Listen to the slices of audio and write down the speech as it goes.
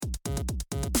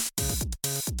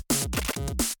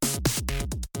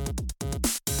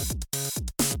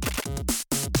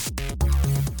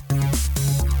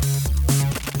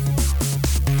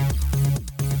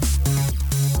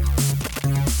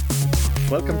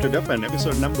welcome to Defen,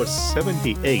 episode number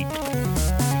 78.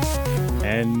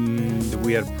 And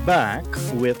we are back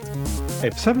with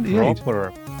a 78?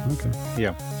 proper... Okay.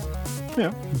 Yeah.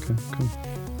 Okay, cool.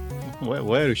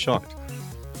 Why are you shocked?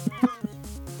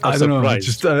 I don't know.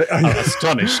 Just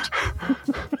astonished.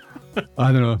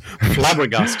 I don't know.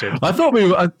 Flabbergasted. I thought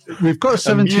we've got a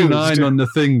 79 Amused. on the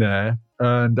thing there,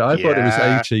 and I thought it was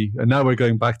Yeah. 80, and now we're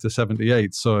going back to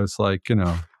 78. So it's like,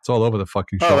 it's all over the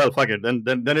fucking shop. Oh, well, fuck it. Then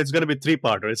it's going to be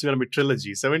three-parter. It's going to be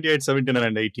trilogy, 78, 79,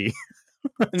 and 80.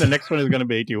 And the next one is going to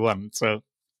be 81. So,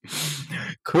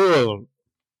 cool.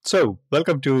 So,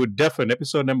 welcome to Defen,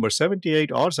 episode number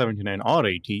 78 or 79 or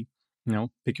 80.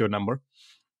 Pick your number.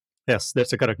 Yes,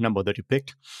 that's the correct number that you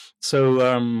picked. So,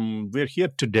 we're here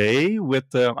today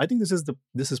with, I think this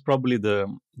is probably the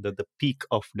peak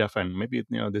of Defen. Maybe,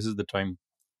 this is the time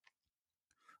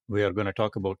we are going to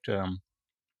talk about,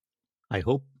 I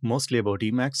hope, mostly about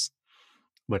Emacs,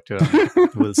 but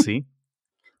we'll see.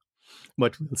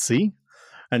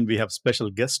 And we have special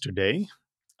guests today,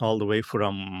 all the way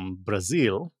from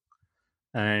Brazil.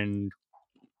 And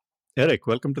Eric,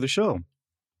 welcome to the show.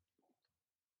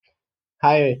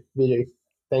 Hi, Vijay.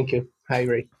 Thank you. Hi,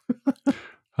 Ray.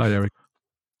 Hi, Eric.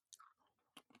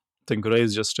 I think Ray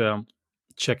is just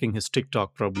checking his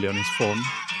TikTok probably on his phone.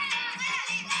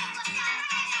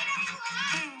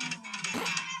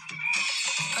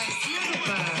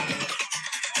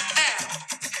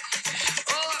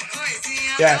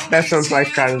 Yeah, that sounds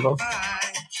like carnival.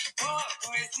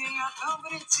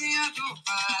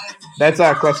 That's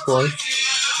our classical one.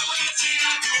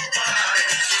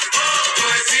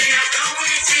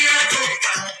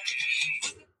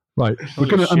 Right,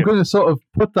 Holy I'm shit. going to sort of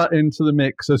put that into the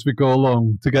mix as we go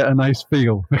along to get a nice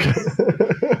feel.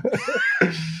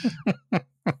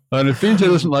 And if Vijay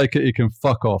doesn't like it, he can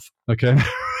fuck off. Okay.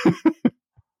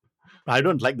 I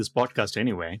don't like this podcast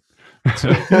anyway.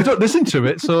 You don't listen to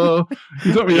it, so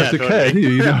you don't really have to care, do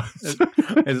you?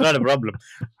 It's not a problem.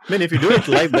 I mean, if you do it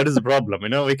live, that is a problem.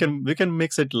 We can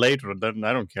mix it later. Then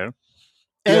I don't care.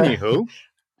 Yeah. Anywho,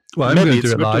 Well, I'm maybe going to it's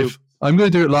do it good live. I'm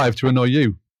going to do it live to annoy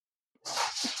you.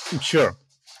 Sure.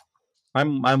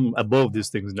 I'm above these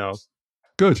things now.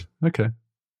 Good. Okay.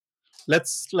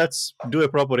 Let's do a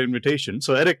proper invitation.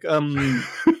 So, Eric,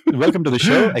 welcome to the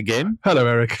show again. Hello,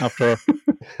 Eric. After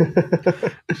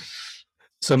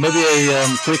so maybe a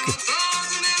quick.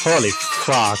 Holy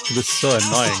fuck! This is so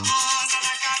annoying.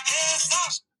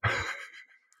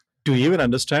 Do you even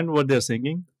understand what they're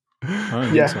singing? I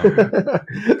don't Yeah.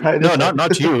 think so. No,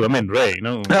 not you. I mean Ray.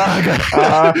 No.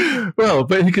 Well,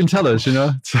 but he can tell us,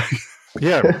 It's like,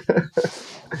 Yeah.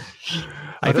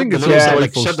 I think the it's lyrics all are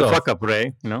like, joyful shut the stuff. fuck up,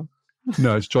 Ray. No,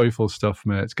 it's joyful stuff,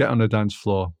 mate. It's get on the dance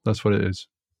floor. That's what it is.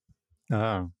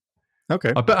 Ah.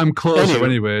 Okay. I bet I'm closer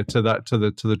Anyway. anyway to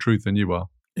the truth than you are.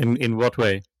 In what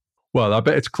way? Well, I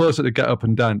bet it's closer to get up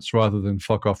and dance rather than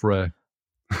fuck off Ray.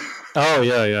 Oh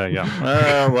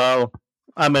yeah. Well,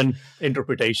 I mean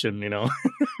interpretation.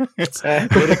 It's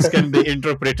lyrics can be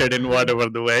interpreted in whatever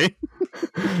the way.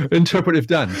 Interpretive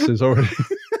dance is already.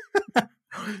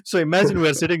 So imagine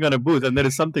we're sitting on a booth and there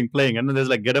is something playing, and then there's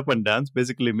like get up and dance.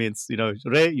 Basically means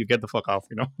Ray, you get the fuck off.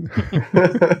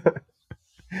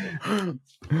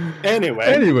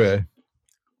 Anyway,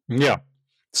 yeah.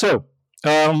 So,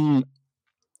 Eric,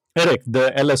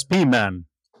 the LSP man.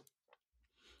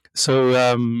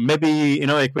 So maybe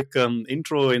a quick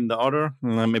intro in the order.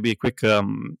 Maybe a quick what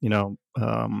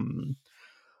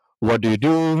do you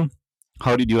do?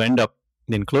 How did you end up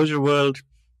in Clojure world?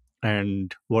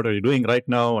 And what are you doing right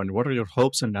now? And what are your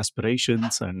hopes and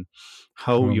aspirations? And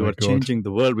how Oh you my are God. changing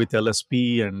the world with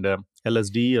LSP and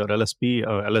LSD or LSP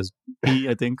or LSP,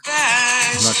 I think.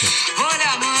 Not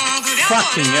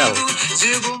fucking hell.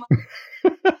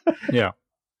 Yeah.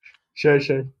 Sure.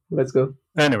 Let's go.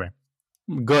 Anyway,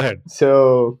 go ahead.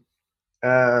 So,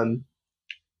 I'm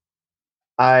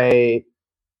a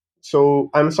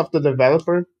software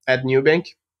developer at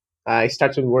Nubank. I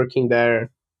started working there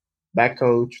back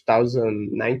on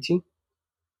 2019.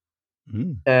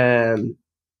 And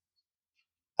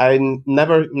I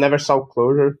never saw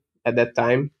Clojure at that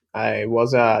time. I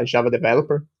was a Java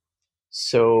developer,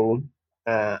 so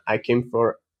I came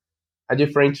for a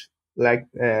different,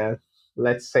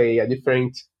 let's say, a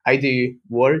different IDE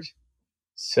world.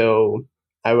 So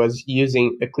I was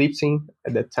using Eclipse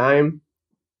at the time,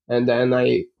 and then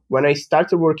when I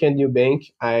started working at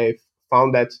Nubank, I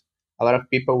found that a lot of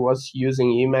people was using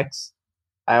Emacs.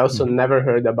 I also never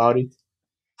heard about it.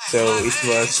 So it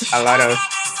was a lot of...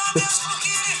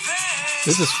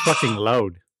 This is fucking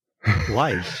loud.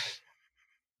 Why?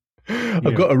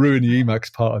 I've got to ruin the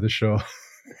Emacs part of the show.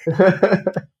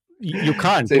 You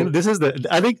can't. So, This is the.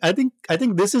 I think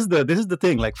this is the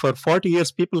thing. Like for 40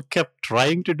 years, people kept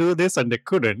trying to do this and they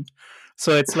couldn't.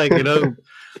 So it's like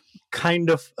kind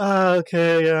of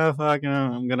okay, yeah, fuck,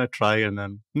 I'm gonna try, and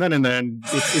then in the end,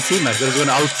 it's Emacs that's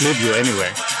gonna outlive you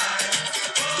anyway.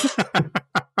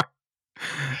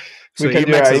 So we can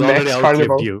do Emacs a has already Emacs outlived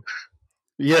carnival. you.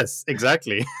 Yes,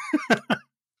 exactly.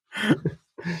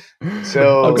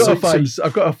 So, I've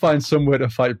got to find somewhere to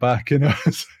fight back.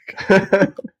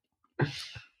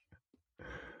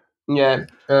 yeah.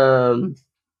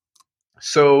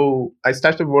 So I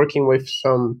started working with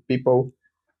some people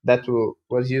that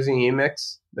was using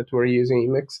Emacs,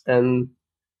 and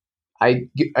I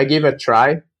gave a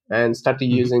try and started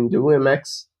using Duo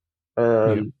Emacs,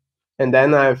 Yeah. and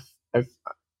then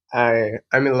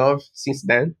I'm in love since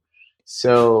then.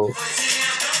 So.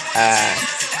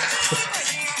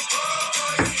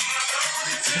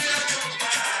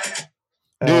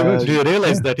 Do you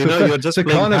realize that you're just it's a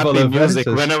playing carnival happy of music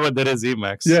editors. whenever there is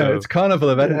Emacs? Yeah, So it's carnival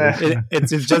of editors.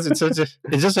 it's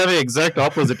just having exact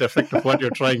opposite effect of what you're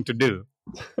trying to do.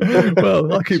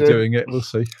 Well, I'll keep Sure. doing it. We'll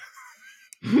see.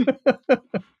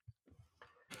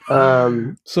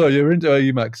 So you're into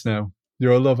Emacs now.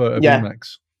 You're a lover of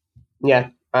Emacs.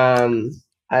 Yeah. I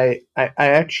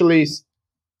actually,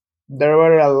 there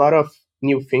were a lot of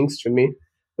new things to me.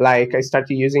 Like I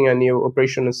started using a new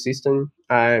operational system.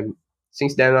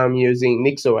 Since then I'm using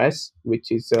NixOS,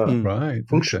 which is a right,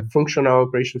 functional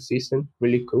operation system.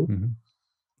 Really cool. Mm-hmm.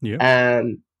 Yeah.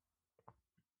 And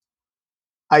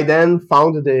I then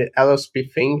found the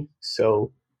LSP thing.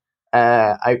 So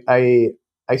I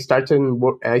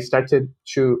started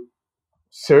to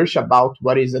search about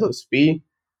what is LSP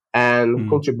and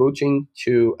contributing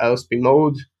to LSP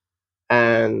mode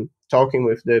and talking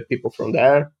with the people from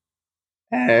there,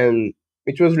 and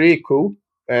it was really cool.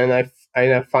 And I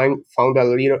found a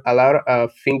lot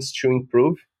of things to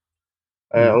improve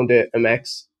on the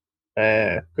MX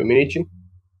community.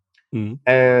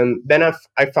 And then I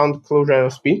found Clojure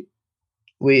LSP,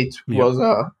 which was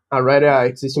already an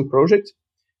existing project.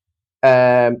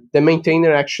 The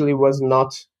maintainer actually was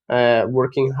not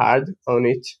working hard on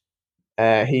it.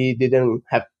 He didn't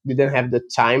have the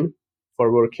time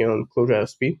for working on Clojure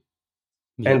LSP.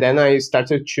 And then I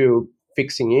started to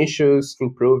fixing issues,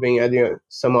 improving, adding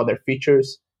some other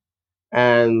features.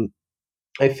 And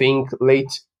I think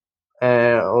late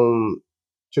on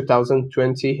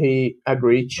 2020, he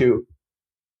agreed to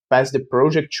pass the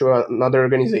project to another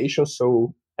organization,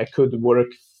 so I could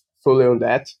work fully on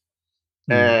that.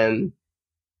 And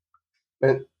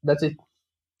that's it.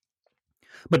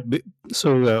 But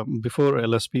so before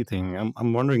LSP thing,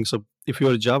 I'm wondering. So if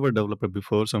you're a Java developer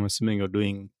before, so I'm assuming you're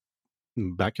doing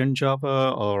backend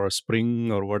Java or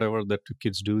Spring or whatever that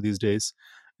kids do these days.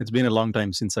 It's been a long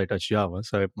time since I touched Java,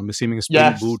 so I'm assuming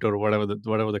Spring Boot or whatever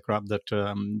the crap that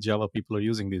Java people are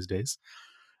using these days.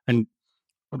 And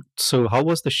so, how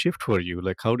was the shift for you?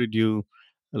 Like, how did you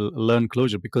learn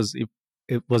Clojure? Because if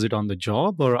was it on the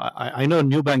job, or I know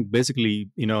Nubank basically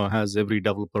has every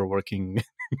developer working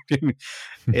in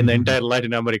the entire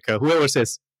Latin America. Whoever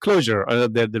says Clojure,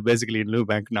 they're basically in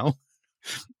Nubank now.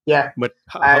 Yeah. But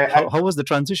how was the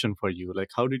transition for you?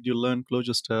 Like, how did you learn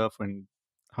Clojure stuff, and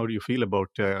how do you feel about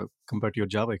compared to your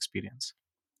Java experience?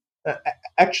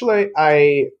 Actually,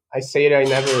 I said I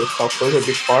never saw Clojure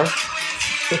before.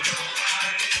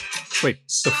 Wait,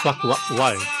 the fuck?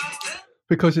 Why?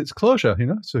 Because it's Clojure,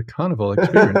 it's a carnival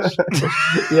experience.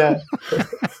 Yeah.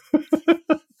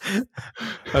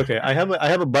 Okay, I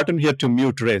have a button here to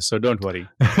mute Ray, so don't worry.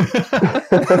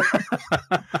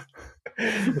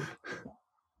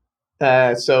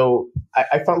 So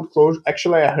I found Clojure.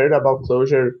 Actually, I heard about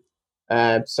Clojure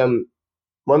 1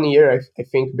 year, I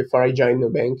think, before I joined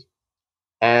Nubank,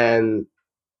 and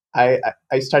I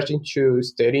started to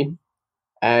study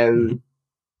and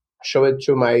show it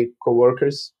to my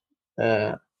coworkers,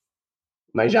 my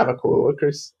Java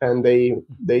coworkers, and they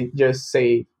just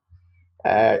say,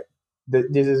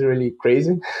 "This is really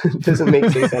crazy. It doesn't make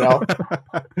sense at all."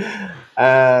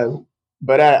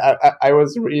 But I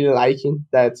was really liking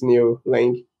that new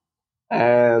link.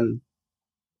 There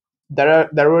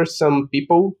were some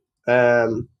people.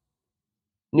 Nubank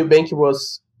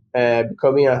was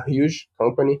becoming a huge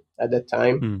company at that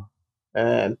time.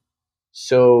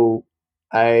 So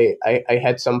I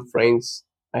had some friends.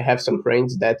 I have some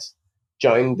friends that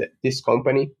joined this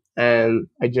company, and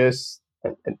I just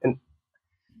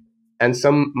and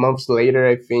some months later,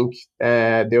 I think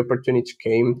the opportunity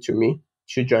came to me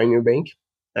to join Nubank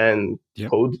and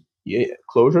code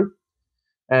Clojure,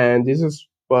 and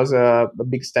was a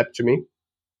big step to me.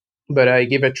 But I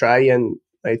gave a try, and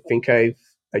I think I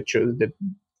chose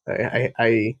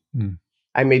I Mm.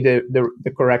 I made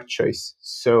the correct choice.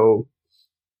 So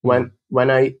Mm.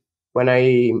 when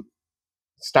I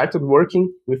started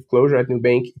working with Clojure at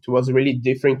Nubank, it was really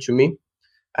different to me.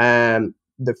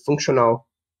 The functional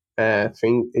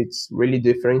thing, it's really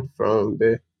different from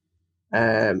the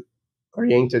um,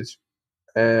 oriented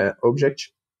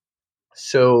object.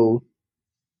 So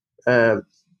um,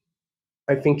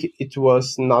 I think it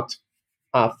was not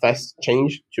a fast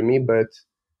change to me, but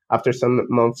after some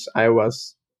months, I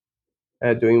was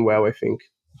doing well, I think.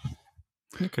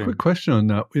 Okay. Quick question on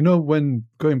that. You know, when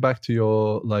going back to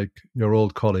your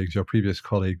old colleagues, your previous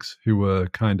colleagues who were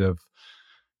kind of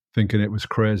thinking it was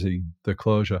crazy, the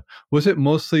closure, was it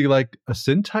mostly like a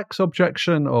syntax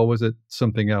objection or was it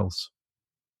something else?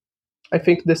 I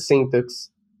think the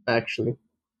syntax, actually.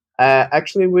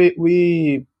 Actually,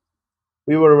 we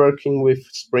were working with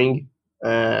Spring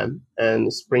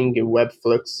and Spring Web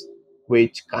Flux,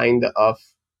 which kind of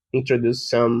introduced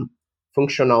some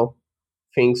functional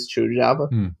things to Java.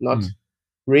 Mm, Not mm.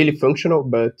 really functional,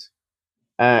 but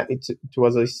it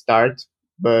was a start.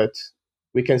 But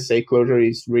we can say Clojure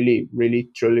is really, really,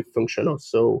 truly functional.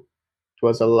 So it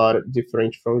was a lot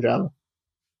different from Java.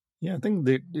 Yeah, I think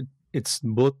it's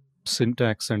both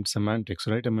syntax and semantics,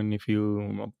 right? I mean,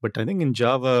 but I think in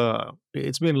Java,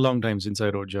 it's been a long time since I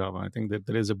wrote Java. I think that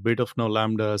there is a bit of no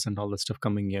lambdas and all that stuff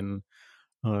coming in.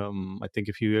 I think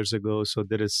a few years ago, so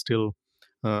there is still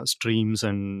streams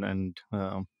and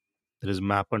there is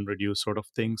map and reduce sort of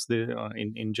things there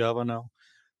in Java now.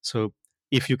 So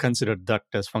if you consider that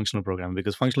as functional programming,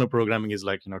 because functional programming is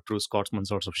like true Scotsman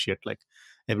sorts of shit. Like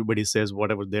everybody says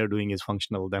whatever they're doing is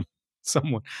functional, then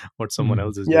someone what someone Mm.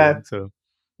 else is Yeah, doing. So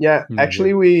yeah. yeah.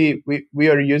 Actually, we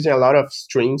are using a lot of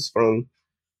strings from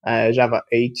Java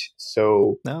 8.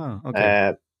 So Ah, okay.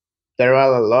 uh, there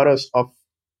are a lot of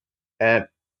uh,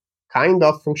 kind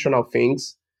of functional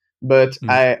things, but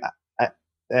Mm,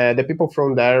 the people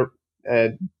from there uh,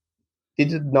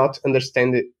 did not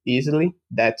understand it easily,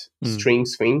 that mm,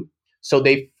 strings thing. So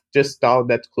they just thought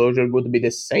that Clojure would be the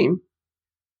same,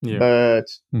 yeah, but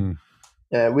Mm.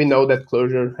 we know that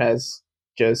Clojure has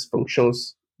just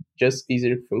functions, just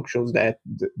easier functions that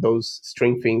those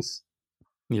string things.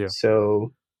 yeah,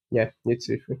 So yeah, it's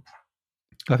different.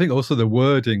 I think also the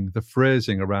wording, the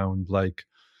phrasing around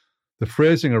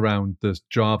the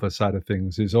Java side of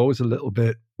things is always a little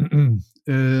bit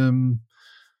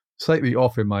slightly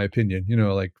off in my opinion. You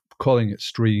know, like calling it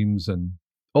streams and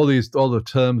all the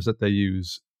terms that they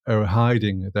use are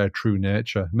hiding their true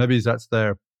nature. Maybe that's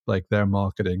their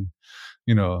marketing.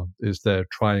 You know, is they're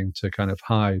trying to kind of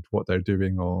hide what they're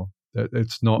doing, or that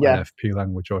it's not an Yeah, FP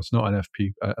language, or it's not an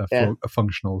FP yeah, a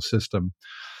functional system.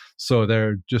 So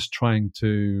they're just trying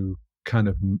to kind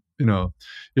of, you know,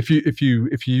 if you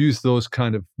use those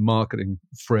kind of marketing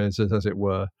phrases, as it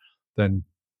were, then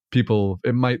people,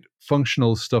 it might,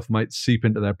 functional stuff might seep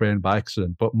into their brain by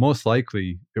accident, but most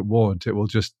likely it won't. It will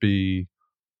just be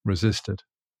resisted.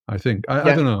 I think. I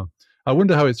yeah, don't know. I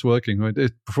wonder how it's working.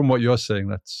 From what you're saying,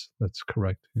 that's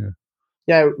correct. Yeah.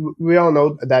 yeah. We all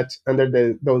know that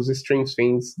under those strings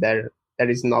things, there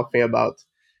is nothing about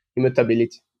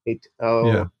immutability. Yeah.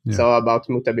 It's Yeah. all about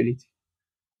mutability.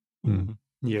 Mm.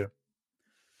 yeah.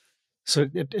 So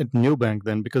at Newbank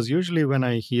then, because usually when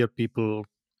I hear people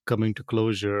coming to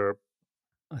closure,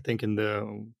 I think in the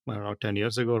I don't know 10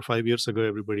 years ago or 5 years ago,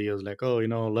 everybody was like, oh,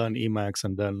 learn Emacs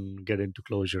and then get into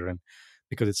closure, and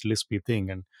because it's Lispy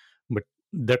thing, and but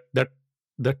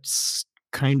that's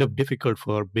kind of difficult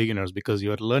for beginners because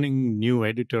you are learning new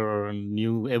editor and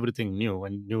new everything new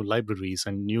and new libraries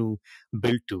and new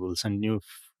build tools and new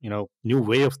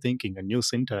way of thinking and new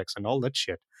syntax and all that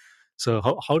shit. So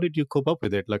how did you cope up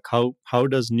with it? Like how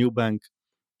does Newbank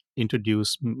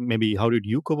maybe how did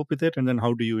you cope up with it, and then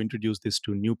how do you introduce this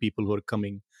to new people who are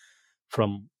coming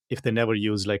from, if they never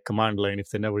use like command line, if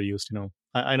they never used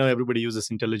I know everybody uses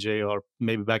IntelliJ or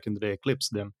maybe back in the day Eclipse,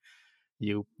 then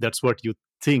that's what you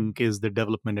think is the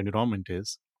development environment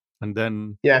is, and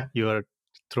then Yeah, you are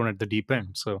thrown at the deep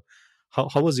end. So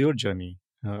how was your journey?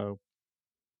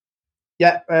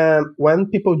 yeah. When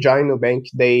people join Nubank,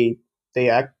 they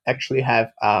actually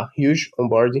have a huge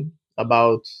onboarding,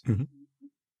 about Mhm.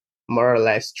 more or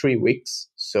less 3 weeks.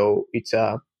 So it's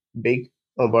a big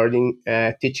onboarding,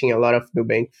 teaching a lot of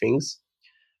Nubank things.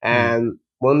 Mm. And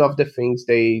one of the things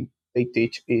they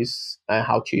teach is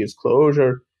how to use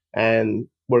Clojure and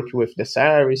work with the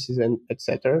services and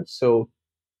etc. So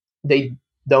they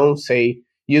don't say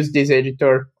use this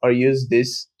editor or use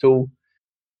this tool.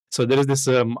 So there is this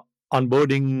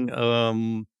onboarding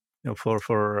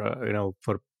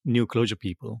for new closure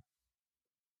people,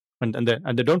 and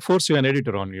they don't force you an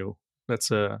editor on you.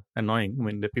 That's annoying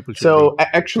when the people should be So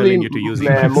actually, telling you to use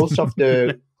Emacs. most of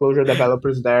the Clojure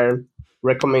developers there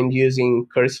recommend using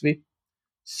Cursive.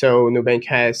 So Nubank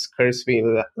has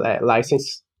Cursive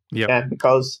license, Yeah, yeah,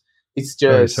 because it's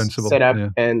Very just sensible. set up Yeah.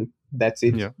 and that's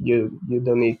it. yeah, You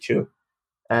don't need to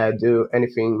do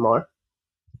anything more.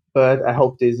 But I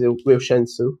hope this will change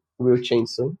soon. Will change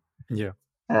soon. yeah.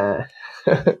 Uh,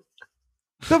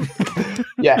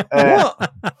 yeah.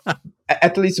 What?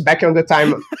 At least back on the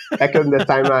time I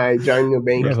joined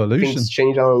Nubank, Revolution. things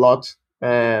changed a lot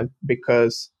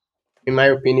because, in my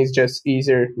opinion, it's just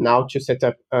easier now to set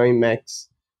up Emacs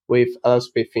with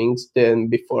LSP things than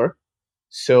before.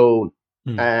 So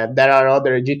there are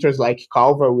other editors like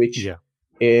Calva, which Yeah.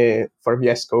 for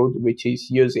VS Code, which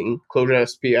is using Clojure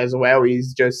LSP as well,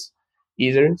 is just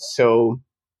easier. So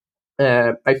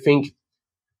I think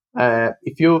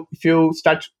if you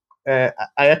start, I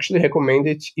actually recommend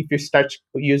it. If you start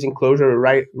using Clojure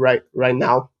right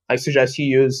now, I suggest you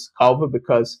use Calva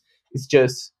because it's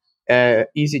just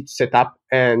easy to set up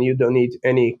and you don't need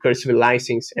any cursive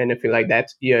license, anything like that.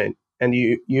 Yeah, and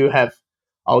you have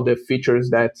all the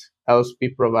features that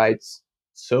LSP provides.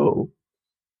 So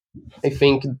I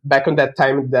think back on that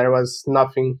time there was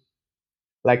nothing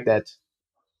like that.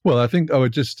 Well, I think I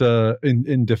would just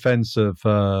in defense of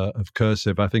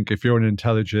Cursive, I think if you're an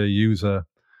IntelliJ user,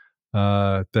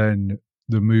 then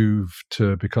the move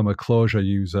to become a Clojure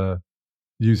user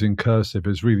using Cursive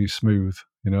is really smooth,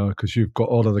 because you've got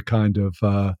all of the kind of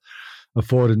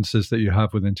affordances that you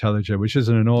have with IntelliJ, which is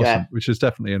which is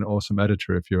definitely an awesome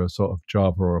editor if you're a sort of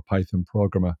Java or a Python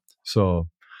programmer. So,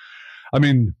 I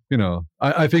mean,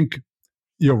 I think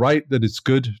you're right that it's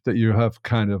good that you have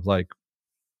kind of like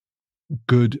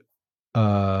good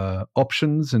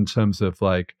options in terms of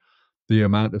like the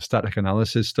amount of static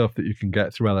analysis stuff that you can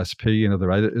get through LSP and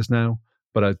other editors now.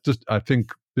 But I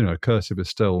think Cursive is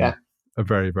still a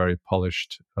very, very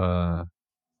polished.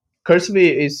 Cursive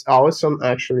is awesome.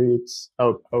 Actually, it's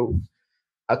a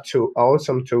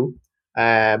awesome tool.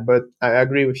 But I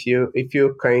agree with you. If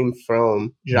you came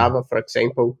from Java, for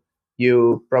example,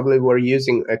 you probably were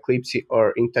using Eclipse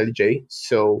or IntelliJ,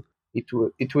 so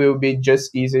it will be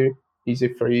just easy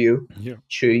for you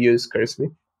to use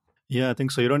Cursive. Yeah, I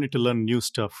think so. You don't need to learn new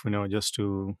stuff, just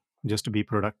to be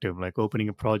productive, like opening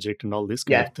a project and all these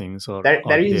kind of things are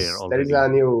there is already. a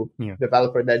new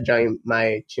developer that joined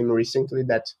my team recently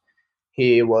that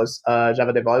he was a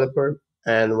Java developer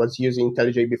and was using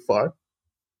IntelliJ before.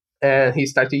 And he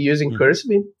started using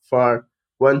Cursive for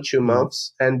 1-2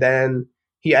 months, and then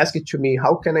he asked to me,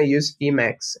 "How can I use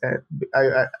Emacs?" And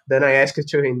then I asked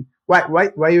to him,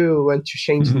 "Why you want to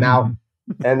change now?"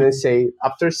 And then say,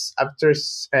 "After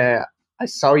I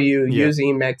saw you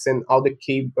using Emacs and all the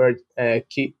keyboard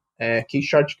key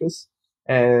shortcuts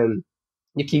and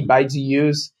the keybites you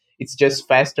use, it's just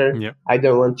faster. Yeah. I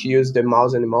don't want to use the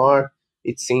mouse anymore.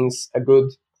 It seems a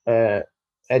good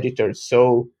editor."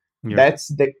 So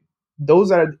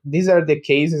these are the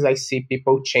cases I see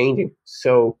people changing.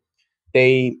 So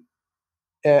they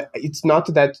it's not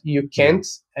that you can't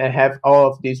have all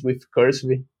of this with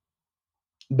Cursive,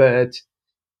 but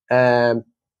I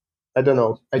don't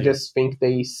know. I just think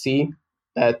they see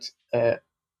that I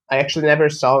actually never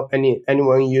saw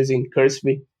anyone using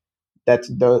Cursive that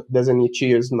doesn't need to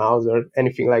use mouse or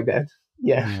anything like that.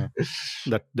 Yeah.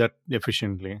 That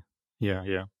efficiently.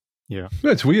 Yeah.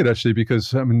 It's weird actually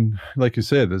because I mean, like you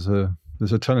said, there's a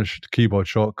ton of keyboard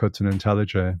shortcuts in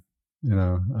IntelliJ,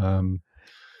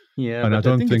 yeah, and I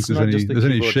don't think there's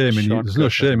any shame in there's no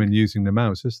shame in using the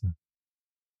mouse, is there?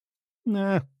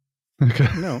 Nah. Okay.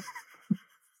 No.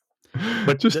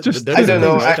 But just I don't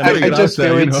know. I just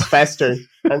feel it's faster.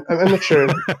 I'm not sure.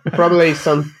 Probably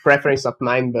some preference of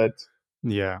mine, but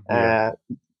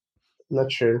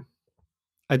not sure.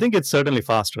 I think it's certainly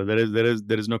faster. There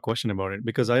is no question about it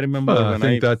because I remember I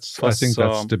think that's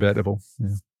debatable.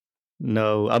 Yeah.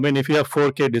 No, I mean if you have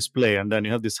 4K display and then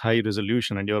you have this high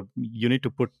resolution and you need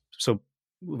to put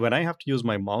when I have to use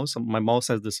my mouse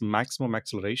has this maximum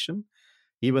acceleration.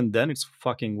 Even then, it's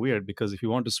fucking weird because if you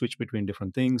want to switch between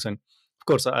different things, and of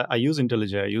course I use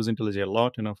IntelliJ. I use IntelliJ a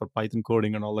lot, for Python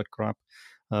coding and all that crap.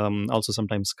 Also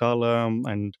sometimes Scala,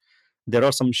 and there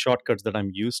are some shortcuts that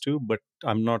I'm used to, but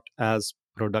I'm not as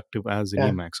productive as in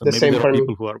Emacs. So maybe there are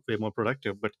people who are way more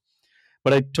productive, but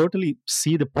I totally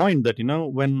see the point that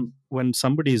when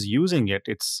somebody is using it,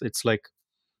 it's like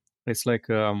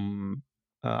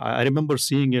I remember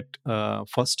seeing it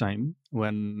first time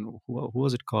when who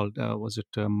was it called? Was it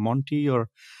Monty or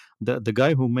the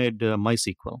guy who made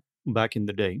MySQL back in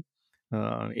the day?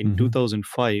 In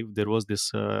 2005, there was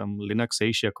this Linux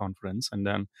Asia conference, and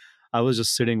then I was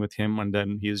just sitting with him, and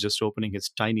then he's just opening his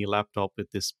tiny laptop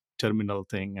with this terminal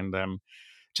thing, and then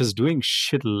just doing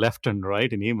shit left and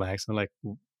right in Emacs. I'm like,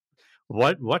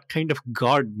 what kind of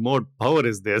god mode power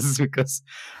is this? Because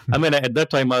I mean, at that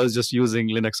time I was just using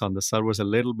Linux on the servers a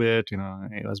little bit.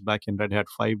 I was back in Red Hat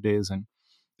 5 days, and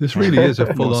This really is a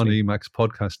full-on mostly, Emacs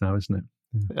podcast now, isn't it?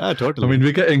 yeah, I totally. mean,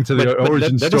 we're getting to the But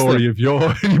origin that is story of your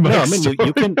Emacs. no, I mean, you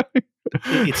story. can.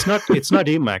 It's not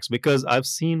Emacs, because I've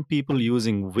seen people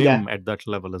using Vim at that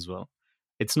level as well.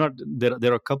 It's not there.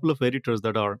 There are a couple of editors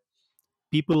that are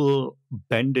people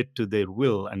bend it to their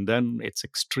will, and then it's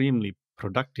extremely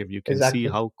productive. You can see Exactly.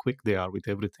 how quick they are with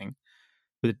everything.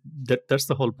 But that's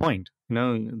the whole point.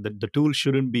 The tool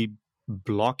shouldn't be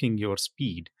blocking your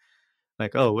speed.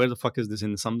 Like, oh, where the fuck is this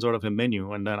in some sort of a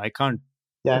menu, and then I can't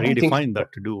Yeah, I think redefine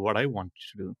that to do what I want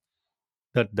to do.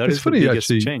 That It's is the funny, biggest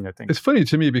actually. change, I think. It's funny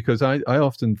to me because I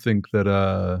often think that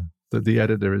that the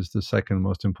editor is the second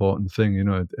most important thing.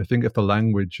 I think if the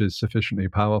language is sufficiently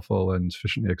powerful and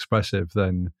sufficiently expressive,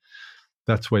 then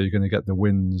that's where you're going to get the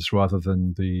wins rather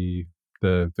than the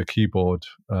keyboard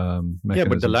mechanism. Yeah,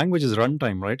 but the language is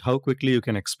runtime, right? How quickly you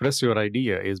can express your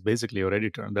idea is basically your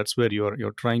editor, and that's where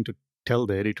you're trying to tell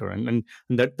the editor, and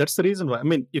that's the reason why. I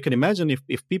mean, you can imagine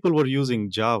if people were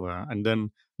using Java and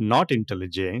then not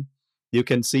IntelliJ, you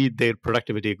can see their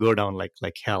productivity go down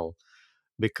like hell,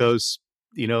 because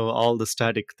all the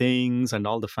static things and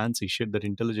all the fancy shit that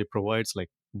IntelliJ provides, like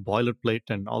boilerplate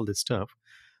and all this stuff,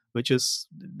 which is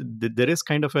there is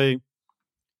kind of a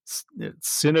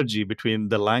synergy between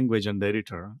the language and the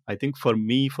editor. I think for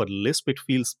me, for Lisp, it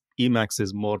feels Emacs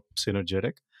is more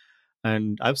synergetic,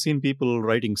 and I've seen people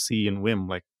writing C in Vim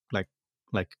like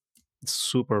like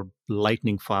super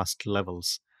lightning fast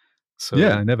levels. So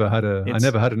yeah, I never had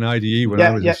an IDE when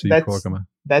I was a C programmer.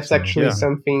 That's So, actually yeah.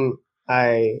 something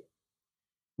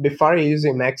before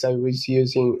using Max, I was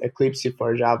using Eclipse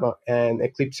for Java, and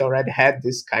Eclipse already had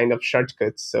this kind of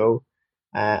shortcuts. So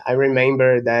I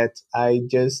remember that I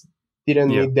just didn't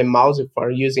Yeah. need the mouse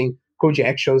for using code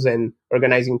actions and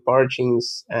organizing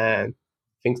portions and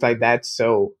things like that.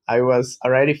 So I was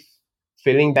already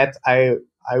feeling that I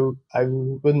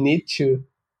would need to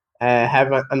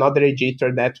have another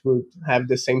editor that would have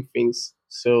the same things.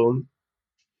 So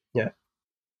yeah.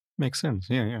 Makes sense.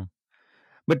 Yeah.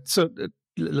 But so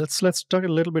let's talk a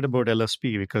little bit about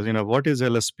LSP, because what is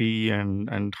LSP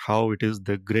and how it is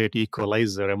the great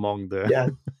equalizer among the Yeah.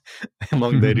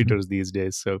 among the editors these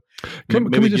days. So can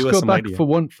maybe we give just us go some back idea.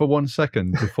 for one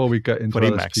second before we get into For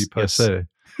LSP Emacs, per yes. se?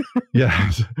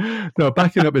 Yeah. No,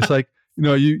 backing up, it's like,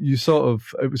 you sort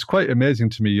of, it was quite amazing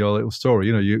to me, your little story.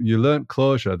 You learned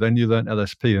Clojure, then you learned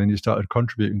LSP, and then you started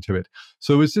contributing to it.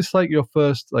 So was this like your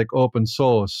first like open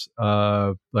source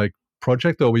like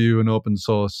project, or were you an open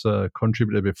source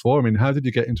contributor before? I mean, how did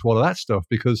you get into all of that stuff?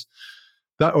 Because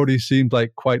that already seemed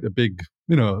like quite a big,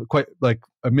 quite like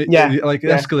it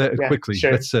escalated quickly,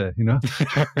 sure. let's say,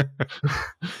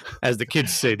 As the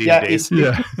kids say these days.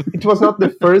 It was not the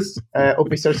first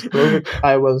open source project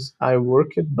I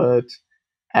worked, but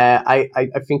I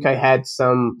think I had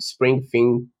some Spring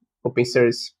Thing open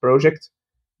source project,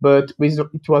 but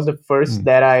it was the first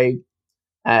that I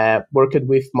worked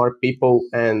with more people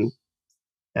and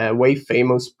way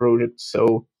famous project.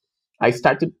 So I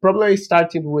started with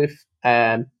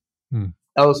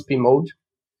LSP mode,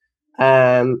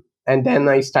 and then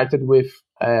I started with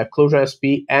Clojure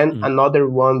LSP and another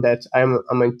one that I'm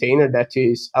a maintainer, that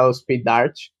is LSP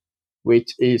Dart,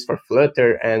 which is for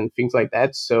Flutter and things like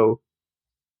that. So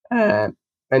and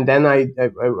then I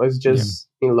was just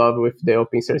in love with the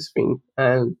open source thing,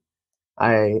 and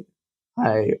I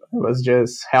was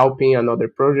just helping other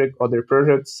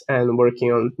projects and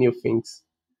working on new things.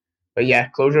 But yeah,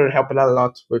 Clojure helped a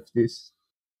lot with this.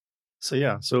 So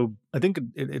I think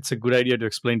it's a good idea to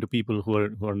explain to people who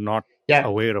are not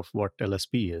aware of what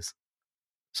LSP is.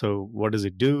 So what does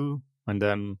it do, and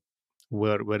then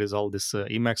where is all this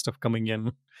Emacs stuff coming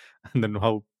in, and then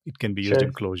how it can be used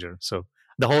in Clojure. So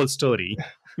the whole story.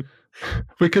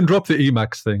 We can drop the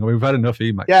Emacs thing. We've had enough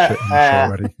Emacs shit on the show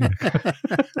already.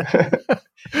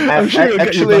 I'm sure you'll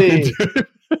get you back into it.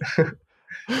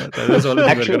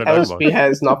 Actually, LSP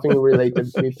has nothing related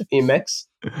with Emacs.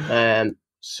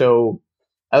 So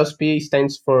LSP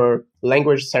stands for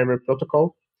Language Server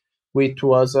Protocol, which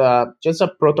was just a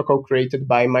protocol created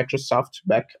by Microsoft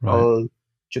back on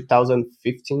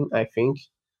 2015, I think,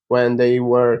 when they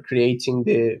were creating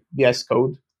the VS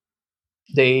Code.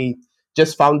 They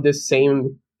just found the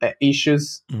same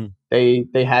issues they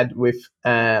had with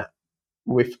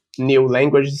new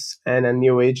languages and a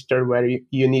new editor where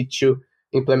you need to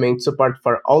implement support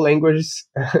for all languages.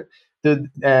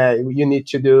 You need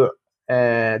to do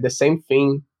the same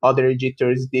thing other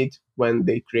editors did when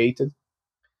they created.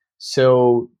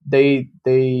 So they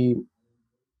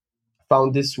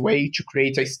found this way to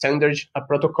create a standard, a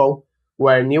protocol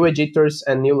where new editors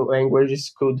and new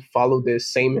languages could follow the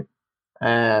same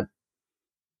uh,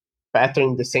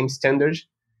 pattern, the same standard,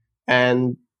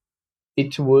 and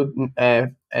it would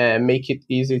make it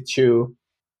easy to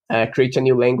create a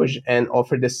new language and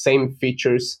offer the same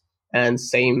features and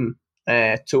same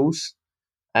tools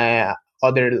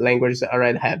other languages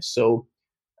already have. So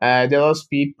the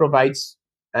LSP provides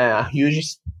a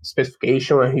huge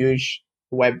specification, a huge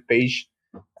web page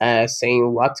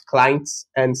saying what clients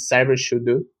and servers should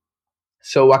do.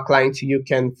 So a client you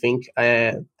can think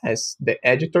as the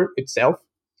editor itself,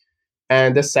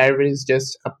 and the server is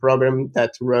just a program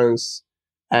that runs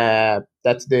that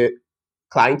the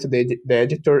client, the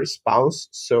editor spawns.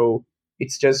 So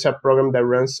it's just a program that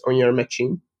runs on your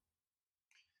machine.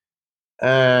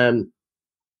 Um,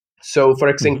 so, for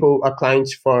example, a client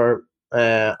for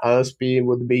LSP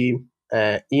would be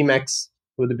Emacs,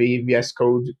 would be VS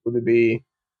Code, would be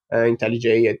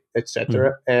IntelliJ,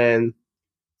 etc. And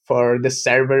for the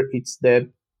server, it's the,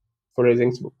 for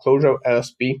example, Clojure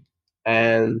LSP.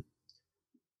 And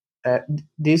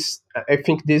this, I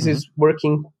think this is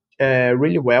working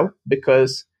really well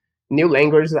because new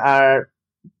languages are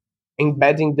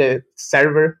embedding the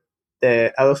server,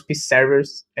 the LSP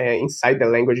servers inside the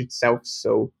language itself.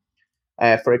 So,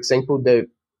 for example, the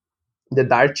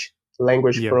Dart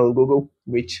language from Google,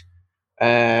 which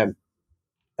uh,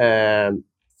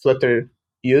 Flutter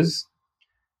use,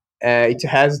 it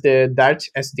has the Dart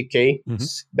SDK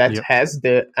that has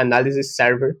the analysis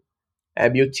server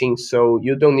built in. So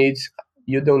you don't need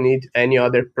any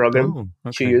other program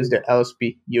to use the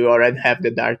LSP. You already have the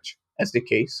Dart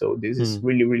SDK. So this is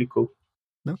really, really cool.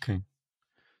 Okay.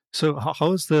 So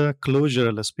how is the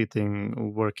Clojure LSP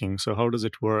thing working? So how does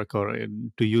it work, or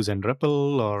to use in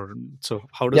REPL, or so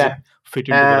how does it fit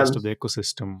into the rest of the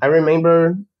ecosystem? I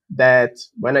remember that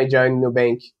when I joined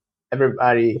Nubank,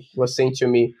 everybody was saying to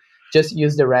me, just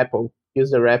use the REPL,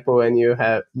 and you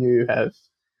have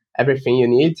everything you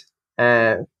need.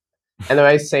 And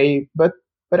I say, but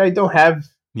I don't have,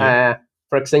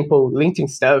 for example, linting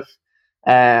stuff.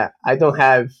 I don't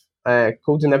have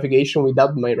code navigation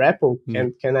without my REPL.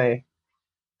 Can I?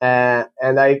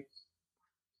 And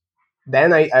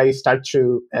I start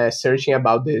to searching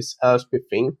about this LSP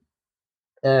thing.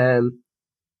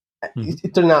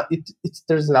 It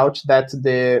turns out that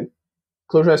the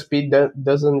Clojure LSP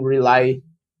doesn't rely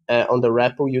on the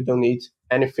REPL. You don't need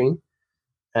anything.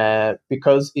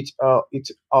 Because it's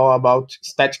all about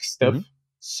static stuff.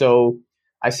 So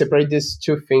I separate these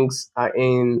two things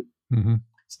in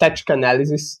static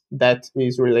analysis that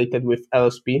is related with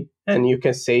LSP, and you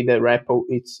can say the REPL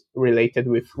it's related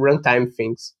with runtime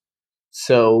things.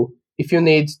 So if you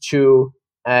need to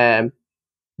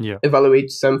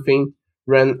evaluate something,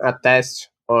 run a test,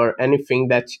 or anything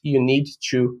that you need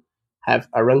to have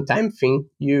a runtime thing,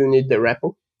 you need the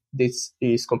REPL. This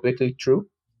is completely true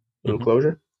in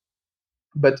Clojure.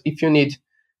 But if you need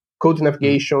code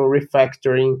navigation,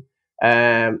 refactoring,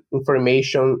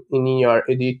 information in your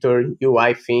editor,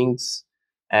 UI things,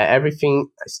 everything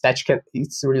static,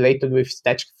 it's related with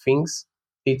static things.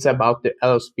 It's about the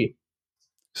LSP.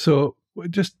 So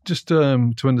just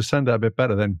to understand that a bit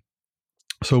better, then.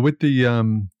 So with the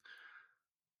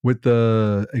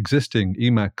existing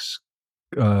Emacs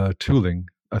tooling,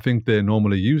 I think they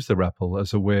normally use the REPL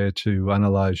as a way to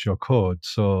analyze your code.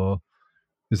 So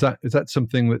is that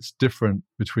something that's different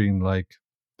between like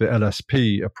the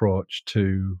LSP approach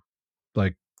to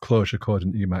like Clojure code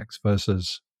and Emacs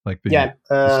versus like the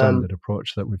standard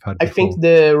approach that we've had before? I think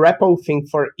the REPL thing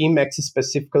for Emacs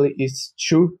specifically is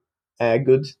too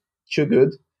good.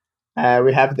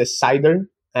 We have the CIDR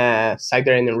and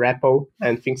REPL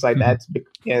and things like that,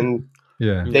 and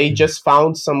they just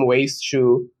found some ways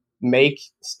to make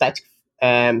static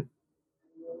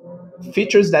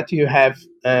features that you have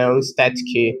on static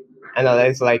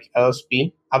analyze like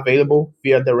LSP available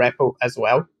via the REPL as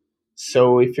well.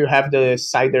 So if you have the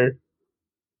CIDR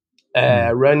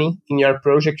running in your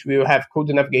project, we will have code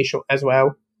navigation as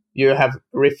well. You have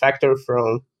refactor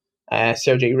from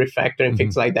CLJ refactor and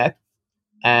things like that.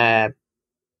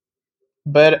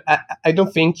 But I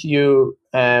don't think you.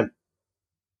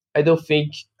 I don't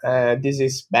think this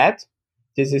is bad.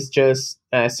 This is just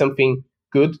something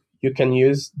good. You can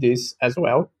use this as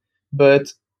well,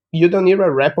 but you don't need a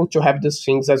REPL to have these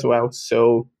things as well.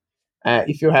 So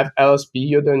if you have LSP,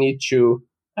 you don't need to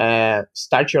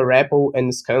start your REPL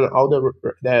and scan all the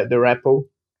REPL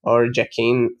or jack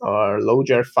in or load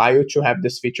your file to have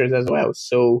these features as well.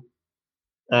 So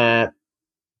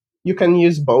you can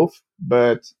use both,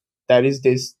 but there is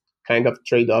this kind of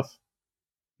trade-off.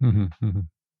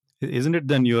 Isn't it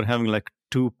then you're having like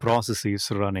two processes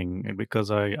running?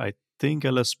 Because I think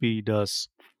LSP does,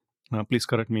 please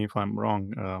correct me if I'm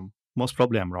wrong. Most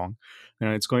probably I'm wrong.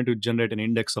 It's going to generate an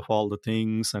index of all the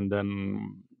things, and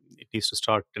then it needs to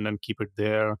start and then keep it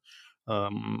there.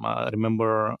 I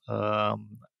remember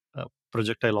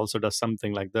projectile also does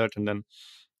something like that, and then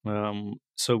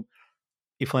so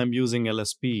if I'm using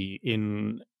LSP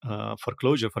in for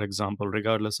closure, for example,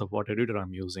 regardless of what editor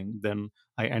I'm using, then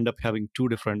I end up having two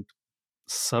different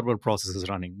server processes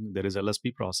running. There is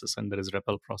LSP process and there is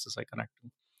REPL process I connect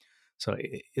to. So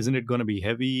isn't it going to be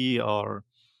heavy, or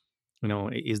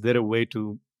is there a way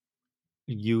to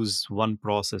use one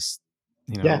process,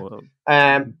 Yeah.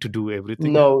 Um, to do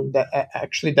everything? no,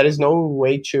 actually, there is no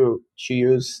way to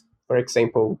use, for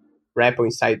example, REPL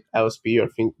inside LSP. I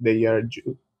think they are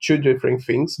two different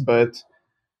things, but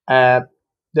the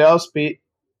LSP,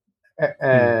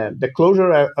 the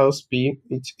closure LSP,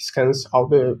 it scans all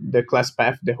the class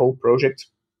path, the whole project,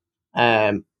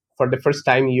 for the first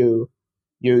time you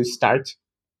start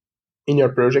in your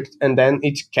project, and then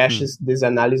it caches this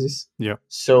analysis. Yeah.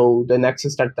 So the next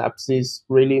startups is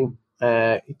really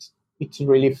it's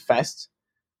really fast.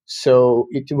 So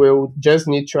it will just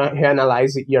need to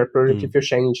reanalyze your project if you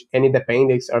change any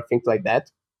dependencies or things like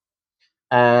that.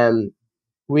 And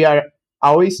we are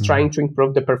always trying to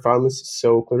improve the performance.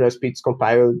 So Closure is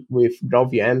compiled with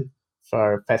GraalVM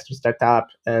for faster startup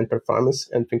and performance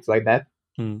and things like that.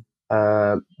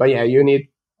 But yeah, you need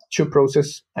two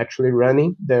processes actually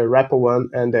running, the REPL one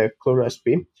and the Closure.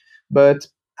 But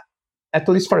at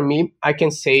least for me, I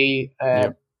can say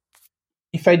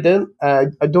if I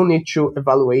don't need to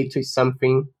evaluate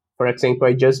something. For example,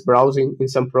 I just browsing in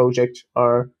some project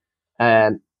or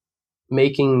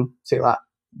making say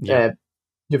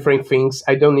different things.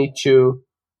 I don't need to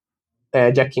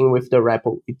jack in with the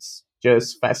REPL. It's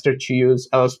just faster to use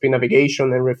LSP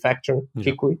navigation and refactor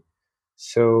quickly.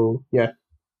 So yeah.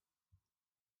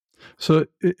 So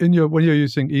when you're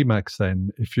using Emacs,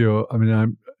 then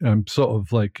I'm sort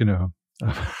of like,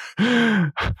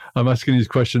 I'm asking these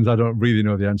questions. I don't really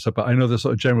know the answer, but I know the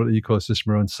sort of general ecosystem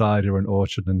around Cider and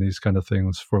Orchard and these kind of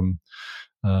things from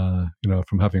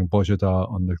having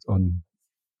Bojadar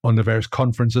on the various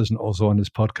conferences and also on this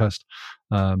podcast.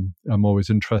 I'm always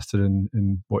interested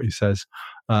in what he says.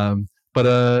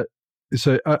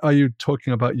 So are you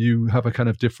talking about you have a kind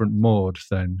of different mode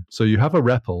then? So you have a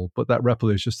REPL, but that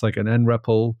REPL is just like an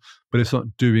nREPL, but it's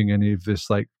not doing any of this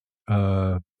like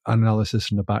analysis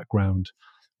in the background.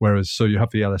 Whereas, so you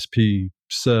have the LSP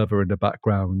server in the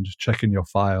background checking your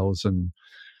files and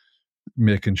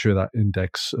making sure that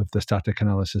index of the static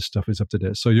analysis stuff is up to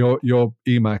date. So your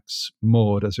Emacs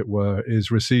mode, as it were,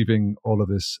 is receiving all of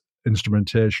this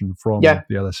instrumentation from the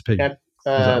LSP. Yeah. Is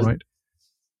that right?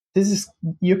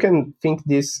 You can think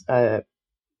this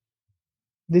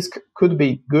could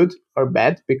be good or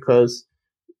bad because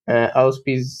LSP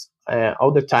is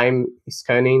all the time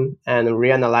scanning and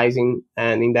reanalyzing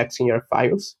and indexing your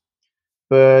files.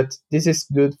 But this is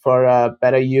good for a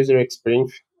better user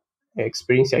experience,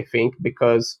 I think,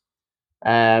 because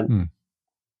who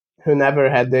never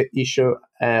had the issue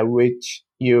which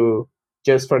you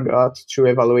just forgot to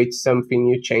evaluate something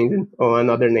you changed on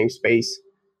another namespace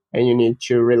and you need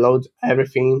to reload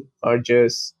everything or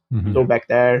just go back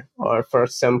there, or for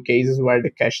some cases where the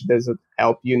cache doesn't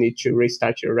help, you need to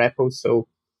restart your repo. So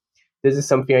this is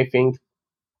something I think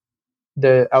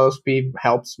the LSP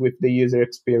helps with the user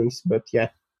experience. But yeah.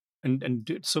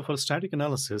 And so for static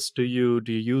analysis, do you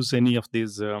use any of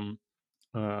these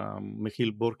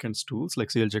Michiel Borken's tools like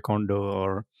CLJ Condo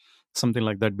or something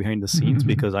like that behind the scenes?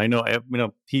 Because I know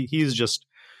he's just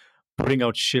putting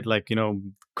out shit like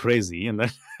crazy, and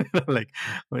then like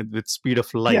with speed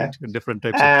of light, different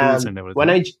types of tools and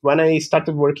everything. When I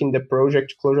started working the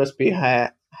project, ClojureSP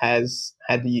has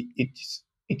had its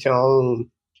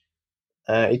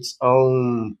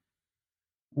own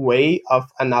way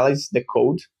of analyze the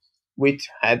code, which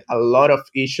had a lot of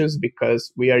issues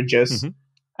because we are just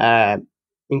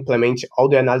implementing all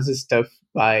the analysis stuff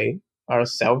by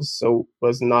ourselves. So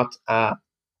was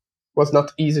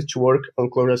not easy to work on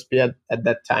ClojureSP at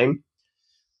that time.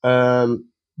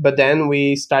 But then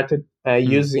we started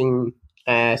using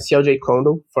CLJ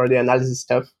Condo for the analysis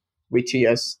stuff, which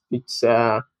is it's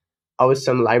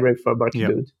awesome library for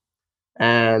Barkdude.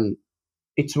 And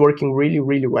it's working really,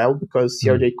 really well because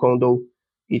CLJ Condo,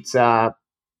 it's a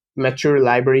mature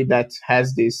library that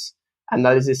has this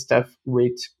analysis stuff,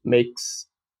 which makes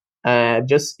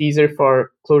just easier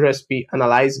for ClojureSP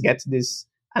analyze, get this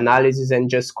analysis and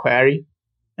just query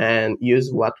and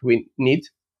use what we need.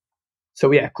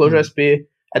 So yeah, ClojureSP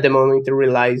at the moment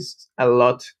relies a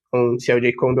lot on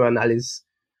CLJ Condo analysis,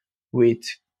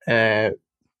 which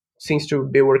seems to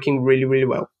be working really, really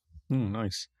well.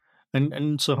 Nice.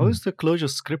 And so how is the Clojure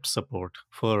script support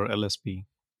for LSP?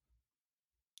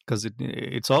 Because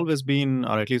it's always been,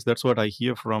 or at least that's what I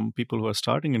hear from people who are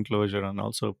starting in Clojure, and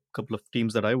also a couple of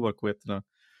teams that I work with.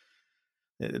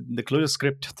 The Clojure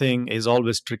script thing is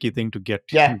always tricky thing to get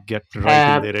Yeah.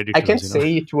 right in their I editors. can't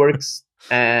say it works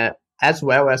as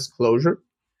well as Clojure,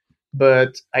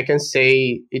 but I can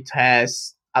say it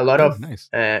has a lot of nice.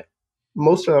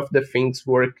 Most of the things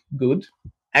work good.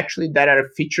 Actually, there are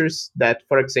features that,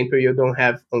 for example, you don't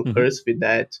have on Cursor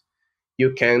that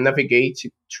you can navigate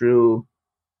through,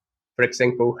 for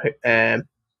example,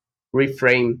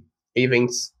 reframe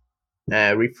events,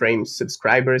 reframe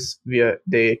subscribers via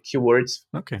the keywords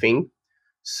thing.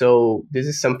 So this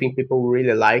is something people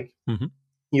really like.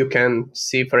 You can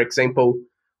see, for example,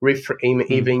 reframe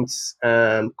events,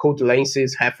 code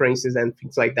lengths, references, and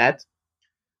things like that.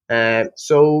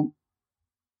 So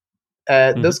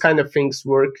those kind of things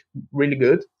work really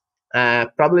good.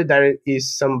 Probably there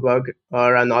is some bug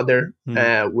or another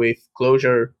with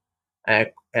Clojure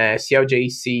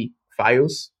CLJC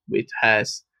files, which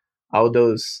has all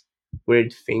those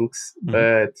weird things,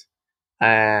 but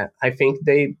I think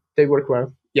they work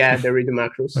well. Yeah, the reader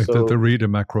macros. Like so, the reader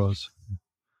macros.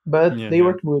 But they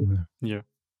work good. Yeah.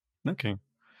 Okay.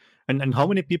 And how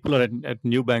many people are at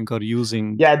Newbank are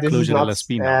using this Clojure is not,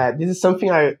 LSP now? This is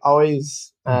something I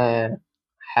always have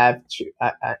to.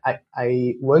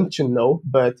 I want to know,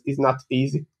 but it's not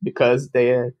easy because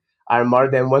there are more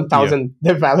than 1,000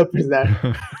 developers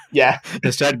there. Yeah,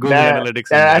 they start Google Analytics.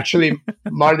 There are actually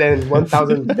more than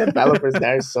 1,000 developers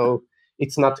there, so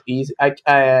it's not easy.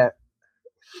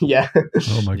 Yeah.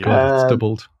 Oh my god, it's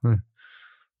doubled.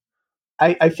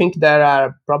 I think there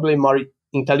are probably more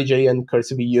IntelliJ and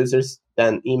Cursive users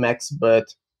than Emacs, but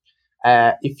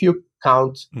if you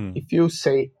count, if you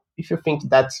think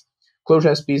that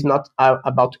ClojureSP is not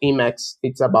about Emacs,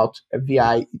 it's about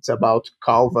VI, it's about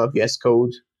Canva, VS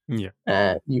Code. Yeah.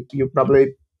 You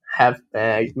probably have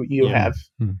have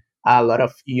a lot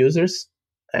of users.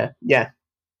 Yeah,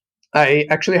 I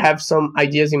actually have some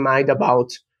ideas in mind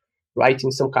about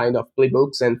writing some kind of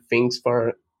playbooks and things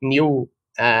for new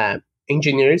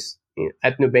engineers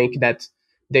at Nubank that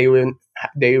they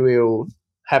will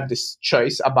have this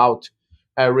choice about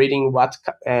reading what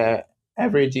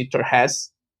every editor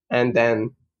has and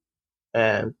then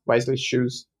wisely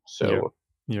choose. So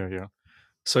yeah.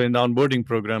 So in the onboarding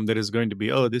program, there is going to be,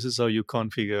 this is how you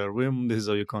configure Vim, this is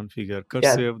how you configure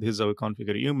Cursive, this is how you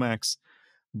configure Emacs.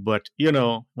 But,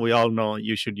 we all know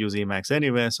you should use Emacs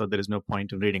anyway, so there is no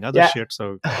point in reading other shit,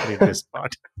 so read this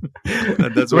part.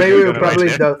 That's what Ray will probably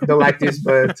don't like this,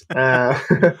 but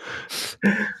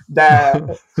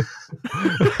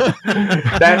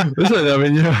listen, I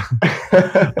mean,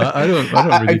 I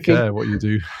don't really care what you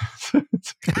do.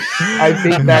 I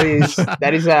think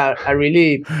that is a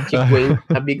really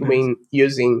big win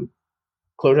using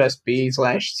ClojureSP /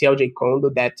 CLJ Condo.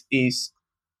 That is,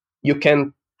 you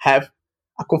can have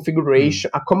a configuration,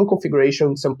 a common configuration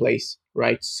in some place,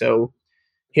 right? So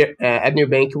here at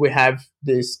Nubank, we have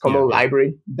this common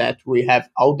library that we have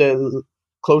all the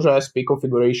ClojureSP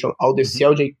configuration, all the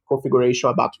CLJ configuration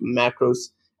about macros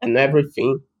and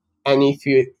everything. And if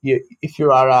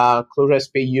you are a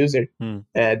ClojureSP user,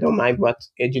 don't mind what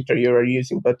editor you are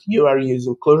using, but you are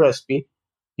using ClojureSP,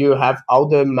 you have all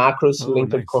the macros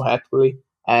linked correctly,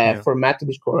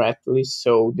 formatted correctly.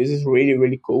 So this is really,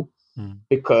 really cool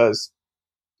because,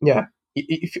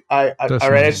 if I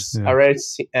already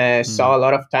saw a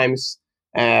lot of times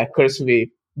Cursive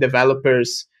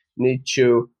developers need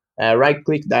to right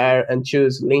click there and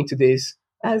choose link to this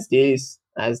as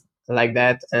like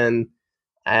that, and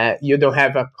you don't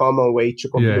have a common way to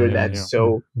configure that.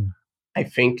 So I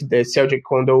think the CLJ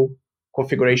Condo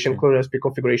configuration, ClojureSP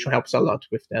configuration helps a lot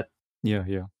with that.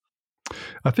 Yeah.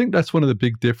 I think that's one of the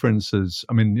big differences.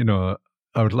 I mean,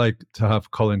 I would like to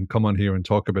have Colin come on here and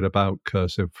talk a bit about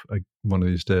Cursive one of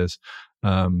these days,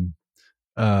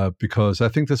 because I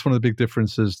think that's one of the big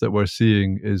differences that we're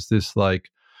seeing is this,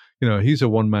 he's a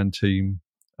one-man team,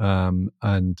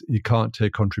 and you can't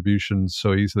take contributions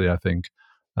so easily, I think,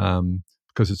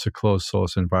 because it's a closed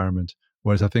source environment.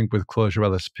 Whereas I think with Clojure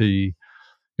LSP,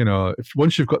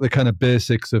 once you've got the kind of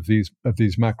basics of these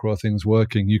macro things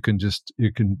working, you can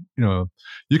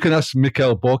ask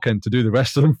Mikhail Borken to do the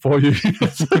rest of them for you.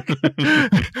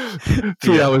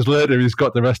 3 hours later, he's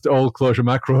got the rest all Clojure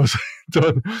macros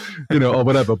done, or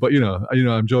whatever. But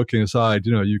I'm joking aside.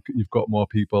 You've got more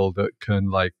people that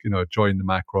can join the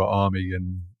macro army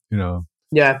and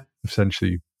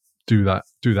essentially do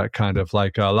that kind of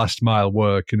like last mile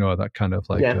work, that kind of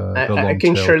like the long I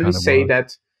can tail surely kind of say work.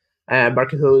 that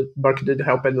Barkdude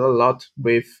helped a lot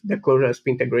with the ClojureSP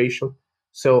integration.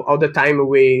 So all the time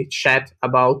we chat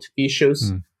about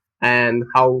issues and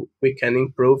how we can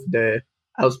improve the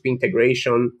LSP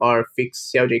integration or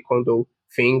fix CLJ Condo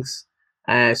things.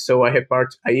 So I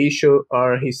report an issue,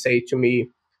 or he say to me,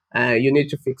 you need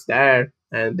to fix there,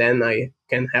 and then I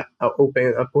can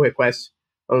open a pull request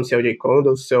on CLJ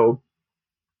Condo. So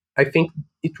I think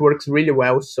it works really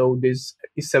well. So this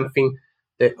is something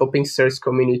the open source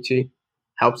community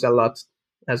helps a lot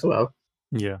as well.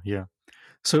 Yeah.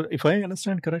 So if I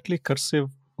understand correctly,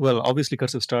 Cursive, well, obviously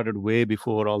Cursive started way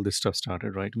before all this stuff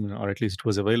started, right? I mean, or at least it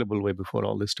was available way before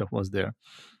all this stuff was there.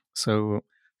 So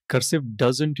Cursive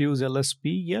doesn't use LSP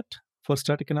yet for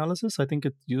static analysis. I think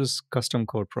it uses custom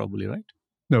code probably, right?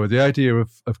 No, the idea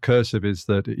of Cursive is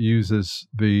that it uses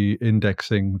the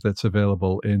indexing that's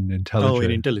available in IntelliJ. Oh, in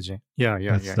IntelliJ. Yeah.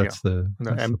 That's the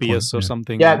MPS or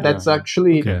something. Yeah, that's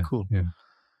actually okay, cool.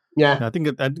 Yeah, I think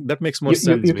that makes more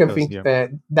sense. You can because, think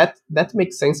that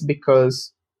makes sense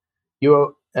because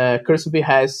your Cursive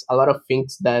has a lot of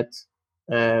things that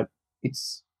it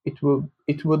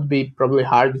would be probably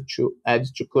hard to add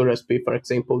to ClojureSP. For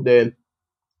example, the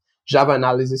Java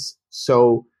analysis.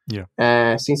 So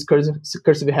since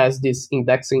Cursive has this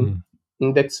index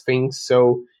thing,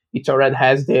 so it already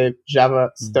has the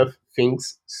Java stuff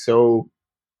things. So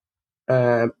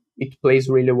it plays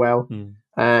really well.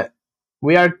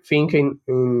 We are thinking.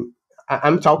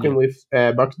 I'm talking with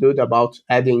Barkdude about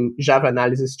adding Java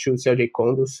analysis to CLJ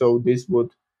Condo, so this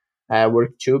would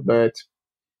work too. But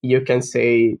you can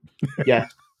say, yeah.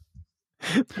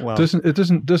 Wow. Doesn't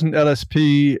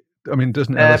LSP? I mean,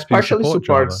 doesn't LSP partially support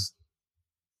supports?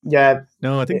 Java? Yeah.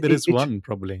 No, I think there is one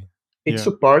probably. It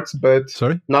supports, but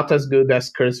not as good as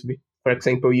Cursive. For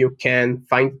example, you can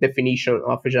find definition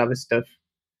of Java stuff,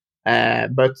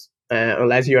 but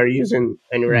unless you are using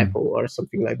any REPL or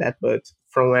something like that. But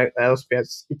from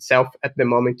LSP itself, at the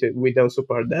moment, we don't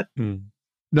support that.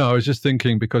 No, I was just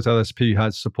thinking because LSP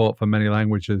has support for many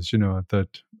languages, but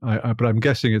I'm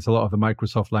guessing it's a lot of the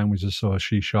Microsoft languages, so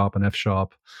C# and F#,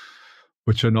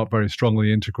 which are not very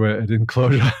strongly integrated in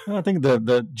Clojure. I think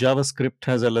the JavaScript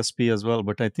has LSP as well,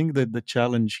 but I think that the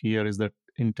challenge here is that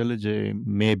IntelliJ,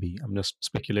 maybe, I'm just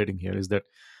speculating here, is that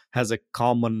has a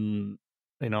common,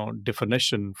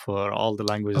 definition for all the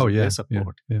languages they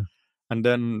support. Yeah. And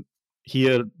then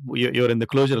here you're in the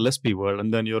Clojure LSP world,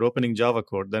 and then you're opening Java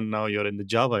code. Then now you're in the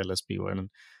Java LSP world,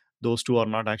 and those two are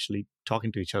not actually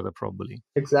talking to each other probably.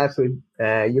 Exactly.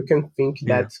 You can think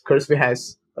that Cursive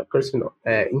has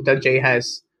IntelliJ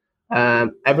has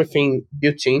everything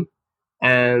built in,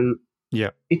 and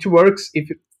it works if,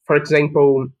 for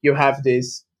example, you have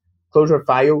this Clojure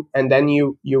file, and then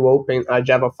you open a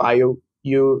Java file.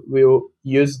 You will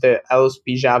use the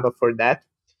LSP Java for that.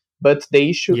 But the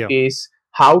issue is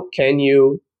how can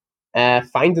you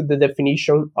find the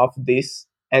definition of this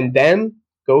and then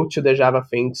go to the Java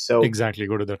thing. So exactly,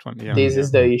 go to that one. This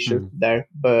is the issue there.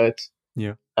 But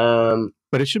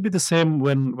but it should be the same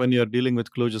when you're dealing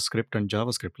with ClojureScript and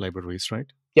JavaScript libraries,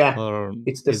 right? Yeah,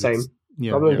 it's the same.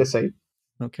 Probably the same.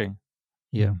 Okay.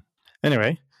 Yeah.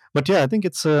 Anyway, but I think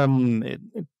it's at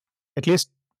least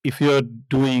if you're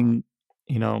doing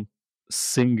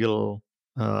single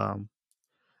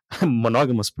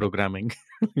monogamous programming,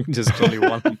 just only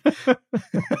one.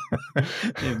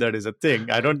 If that is a thing,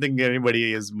 I don't think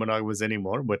anybody is monogamous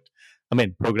anymore. But I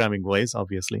mean, programming wise,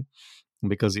 obviously,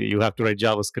 because you have to write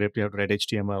JavaScript, you have to write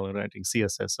HTML, writing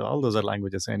CSS. So all those are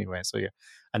languages anyway. So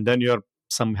and then you're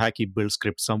some hacky build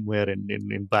script somewhere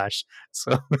in Bash.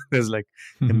 So there's like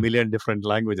a million different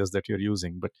languages that you're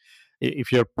using. But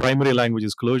if your primary language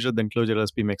is Clojure, then Clojure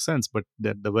LSP makes sense. But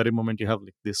the very moment you have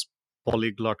like this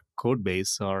polyglot code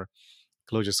base or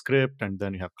ClojureScript, and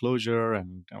then you have Clojure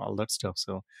and all that stuff.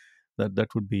 So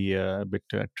that would be a bit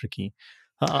tricky.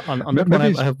 On that one,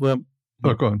 I have.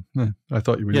 Oh, go on. Yeah, I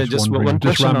thought you were just wondering,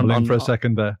 just rambling for a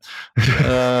second there.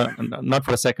 Not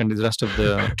for a second. The rest of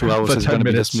the 2 hours is going to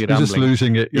be just me You're rambling. just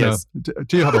losing it. You know.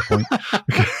 Do you have a point?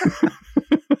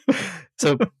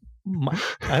 So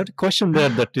I have a question there.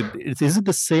 That is it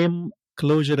the same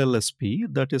Clojure LSP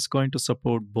that is going to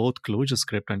support both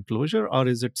ClojureScript and Clojure, or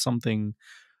is it something?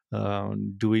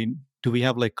 Do we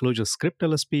have like ClojureScript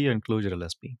LSP and Clojure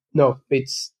LSP? No,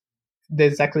 it's the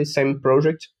exactly same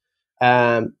project.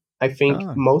 I think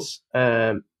most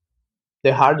the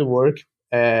hard work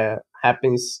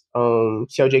happens on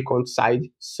CLJ Condo side.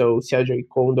 So CLJ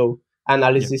Condo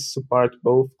analysis support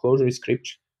both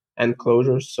ClojureScript and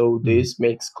Clojure. So this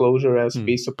makes Clojure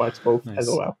LSP supports both as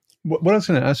well. What I was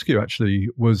going to ask you actually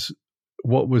was,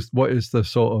 what is the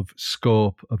sort of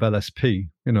scope of LSP?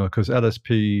 Because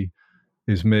LSP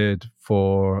is made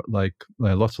for like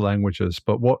lots of languages,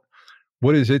 but what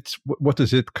is it? What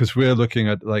does it? Because we're looking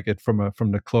at like it from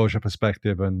the Clojure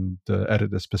perspective and the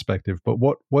editor's perspective. But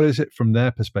what is it from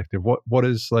their perspective? What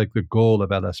is like the goal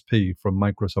of LSP from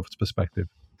Microsoft's perspective?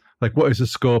 Like, what is the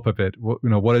scope of it?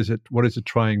 What is it? What is it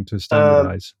trying to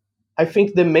standardize? I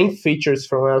think the main features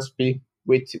from LSP,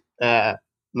 which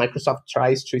Microsoft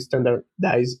tries to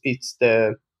standardize, it's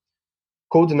the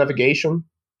code navigation,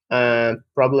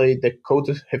 probably the code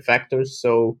refactors.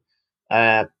 So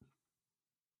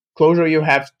Clojure, you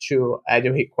have to add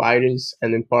your queries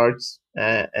and imports,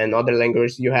 and other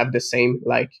languages you have the same,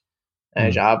 like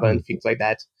Java and things like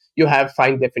that. You have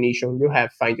find definition, you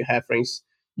have find reference.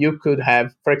 You could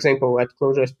have, for example, at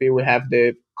Clojure SP, we have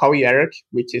the call hierarchy,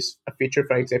 which is a feature,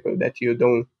 for example, that you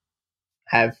don't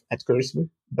have at Cursor.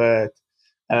 But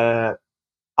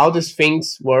all these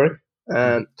things work.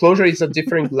 Clojure is a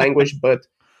different language, but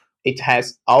it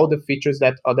has all the features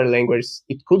that other languages,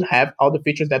 it could have all the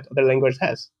features that other language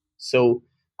has. So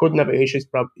code navigation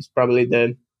is probably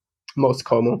the most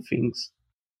common things.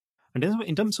 And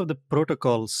in terms of the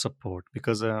protocol support,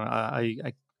 because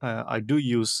I do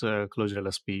use Clojure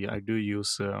LSP, I do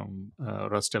use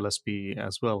Rust LSP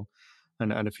as well,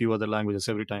 and a few other languages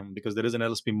every time, because there is an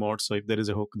LSP mod. So if there is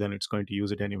a hook, then it's going to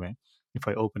use it anyway if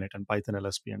I open it, and Python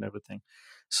LSP and everything.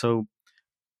 So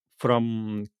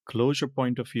from Clojure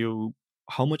point of view,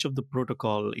 how much of the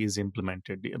protocol is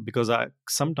implemented? Because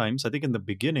sometimes I think in the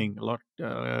beginning a lot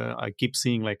I keep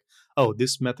seeing like, oh,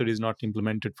 this method is not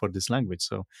implemented for this language.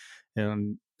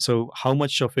 So how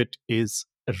much of it is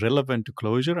relevant to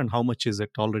Clojure, and how much is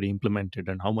it already implemented,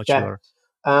 and how much you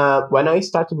are? When I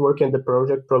started working on the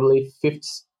project, probably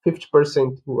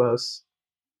 50% was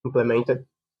implemented,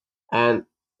 and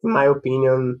in my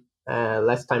opinion,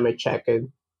 last time I checked,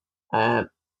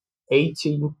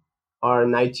 80 or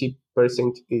 90%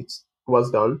 it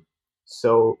was done.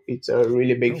 So it's a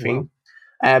really big thing.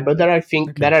 But there are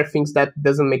things that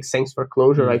doesn't make sense for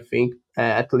Clojure. I think,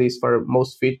 at least for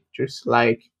most features,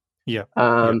 like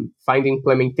finding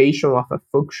implementation of a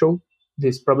function.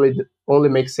 This probably only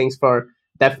makes sense for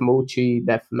def multi,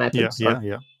 def methods,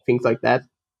 things like that.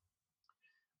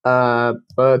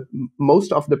 But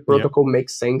most of the protocol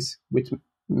makes sense, which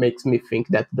makes me think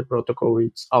that the protocol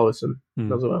is awesome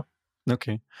as well.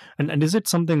 Okay. And is it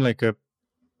something like a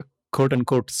quote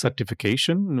unquote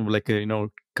certification, like a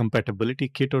compatibility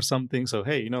kit or something? So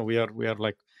hey, we are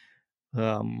like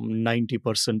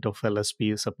 90% of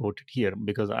LSP is supported here,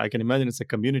 because I can imagine it's a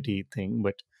community thing.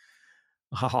 But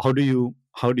how do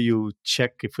you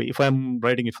check if I'm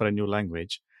writing it for a new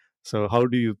language? So how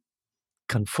do you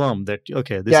confirm that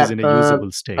this is in a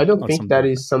usable state? I don't think that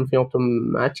is something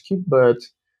automatic, but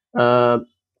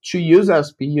to use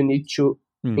LSP, you need to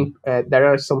think, there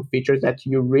are some features that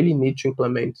you really need to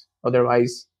implement.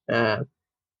 Otherwise,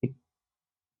 it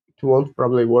won't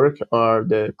probably work, or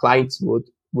the clients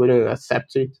wouldn't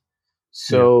accept it.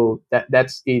 So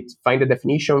that's it. Find the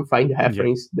definition, find the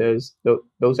reference.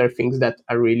 Those are things that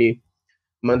are really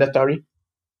mandatory.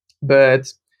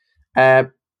 But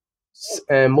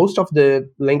most of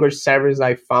the language servers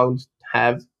I found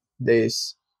have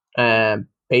this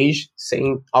page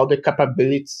saying all the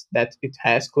capabilities that it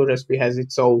has. Clojure has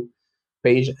its own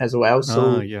page as well.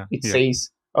 So it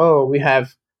says, oh, we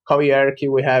have call hierarchy,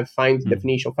 we have find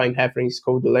definition, find reference,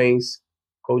 code lanes,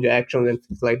 code actions, and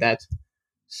things like that.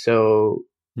 So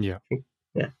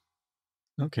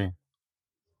okay,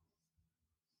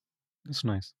 that's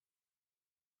nice.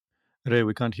 Ray,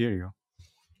 we can't hear you.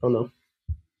 Oh no.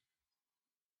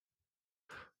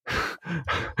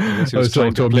 I was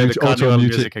auto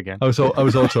muting again. I was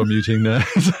auto muting there.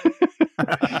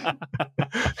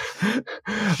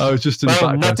 I was just in the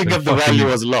background. Nothing of the value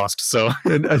was lost. So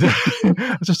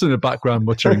I was just in the background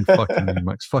muttering "fucking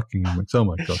Emacs, fucking Emacs." Oh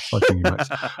my god, fucking Emacs!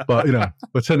 But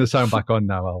we'll turn the sound back on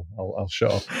now. I'll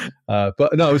shut off.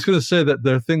 But no, I was going to say that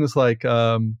there are things like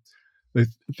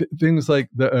things like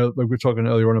that we were talking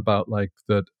earlier on about, like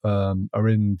that are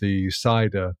in the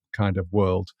cider kind of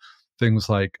world. Things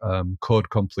like code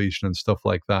completion and stuff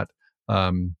like that.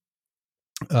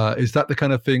 Is that the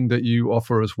kind of thing that you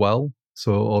offer as well?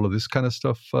 So all of this kind of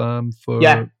stuff for we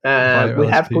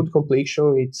have code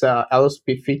completion. It's a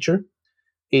LSP feature.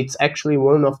 It's actually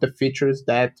one of the features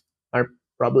that are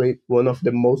probably one of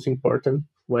the most important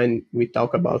when we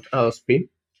talk about LSP.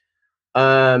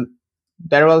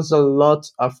 There was a lot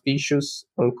of issues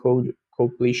on code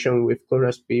completion with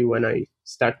Clojure SP when I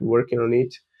started working on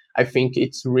it. I think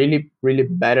it's really, really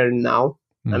better now.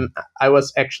 I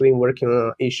was actually working on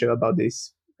an issue about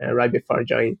this right before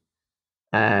joining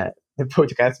the the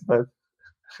podcast, but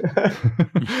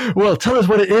Well, tell us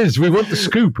what it is. We want the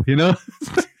scoop, you know.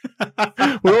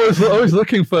 We're always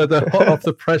looking for the hot off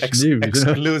the press news.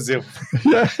 Exclusive.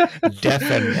 Yeah.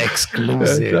 Definite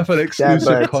exclusive. Definite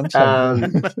exclusive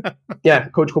content.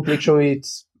 Code completion,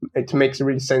 it makes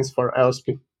really sense for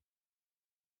LSP.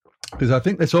 Because I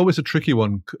think it's always a tricky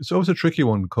one. It's always a tricky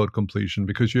one, code completion,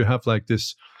 because you have like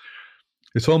this.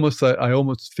 It's almost like I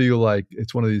almost feel like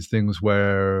it's one of these things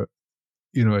where,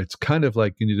 you know, it's kind of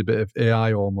like you need a bit of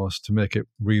AI almost to make it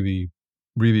really,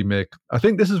 really make. I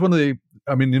think this is one of the.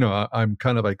 I mean, you know, I'm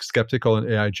kind of like skeptical on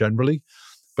AI generally,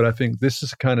 but I think this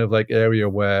is kind of like area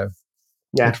where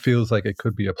it feels like it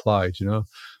could be applied. You know,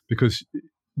 because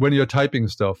when you're typing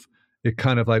stuff, it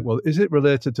kind of like, well, is it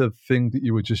related to the thing that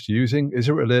you were just using? Is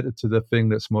it related to the thing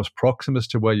that's most proximate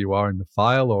to where you are in the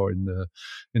file or in the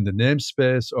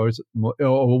namespace, or is it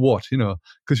or what? You know,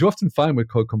 because you often find with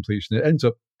code completion, it ends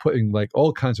up putting like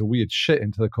all kinds of weird shit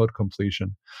into the code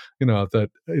completion. You know,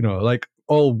 that, you know, like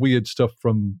all weird stuff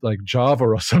from like Java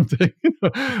or something, you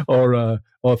know,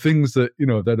 or things that, you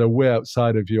know, that are way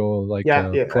outside of your like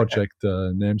project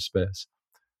namespace.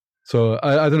 So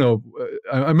I don't know.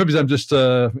 Maybe I'm just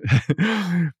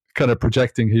kind of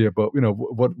projecting here, but you know,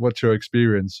 what's your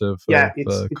experience of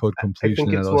code completion?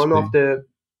 I think it's one of the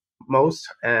most,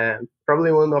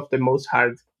 probably one of the most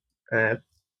hard,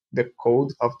 the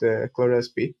code of the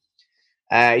CloudLSP.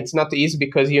 It's not easy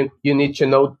because you need to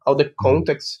know all the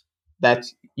context that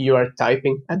you are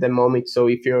typing at the moment. So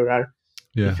if you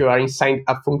are inside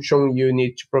a function, you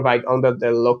need to provide under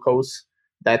the locals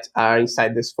that are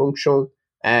inside this function.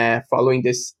 Following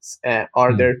this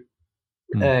order,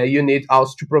 you need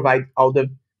also to provide all the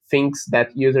things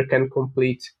that user can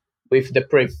complete with the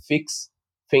prefix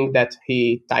thing that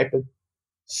he typed.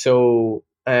 So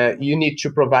you need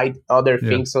to provide other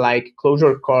things like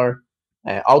closure core,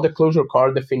 all the closure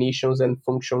core definitions and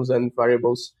functions and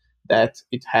variables that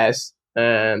it has,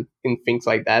 in things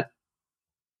like that.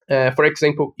 For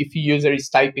example, if a user is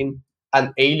typing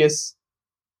an alias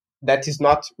that is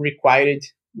not required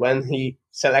when he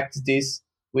selects this,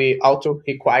 we auto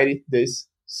require this.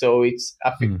 So it's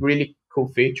a really cool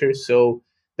feature. So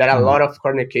there are a lot of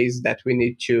corner cases that we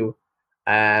need to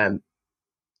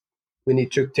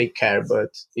take care, but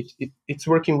it's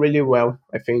working really well,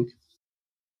 I think.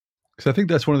 Because I think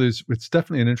that's one of those. It's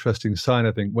definitely an interesting sign.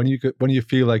 I think when you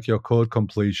feel like your code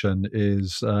completion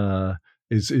is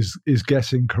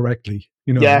guessing correctly,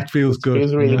 you know, it feels good. It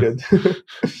feels really good.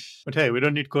 But hey, we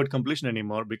don't need code completion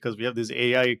anymore because we have this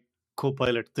AI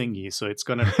copilot thingy. So it's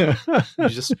gonna you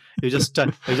just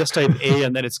type A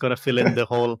and then it's gonna fill in the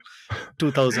whole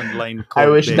 2,000 line code. I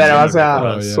wish there was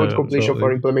a code completion totally.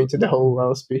 for implementing the whole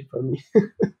LSP for me.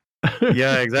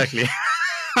 Yeah, exactly.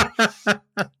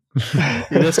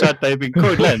 You just start typing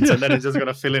code lengths and then it's just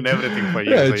gonna fill in everything for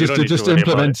you. Yeah, so just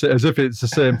implement it as if it's the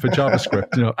same for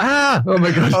JavaScript. You know, oh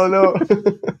my god, oh no.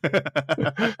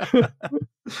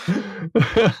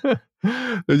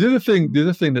 The other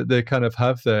thing that they kind of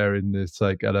have there in this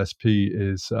like LSP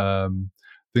is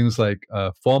things like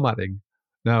formatting.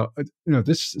 Now, you know,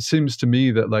 this seems to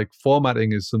me that like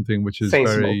formatting is something which is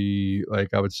sensible. Very,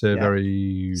 like I would say,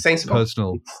 very sensible.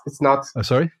 Personal. It's not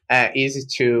easy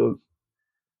to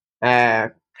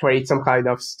create some kind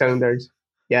of standard,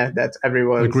 that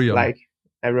everyone like.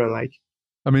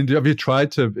 I mean, have you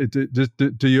tried to? Does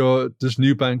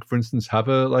Nubank, for instance, have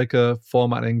a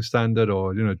formatting standard,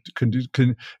 or you know,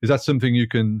 is that something you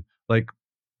can like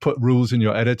put rules in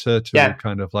your editor to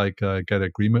kind of like get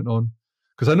agreement on?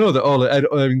 Because I know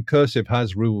that Cursive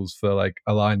has rules for like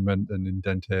alignment and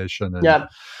indentation, and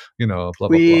you know, blah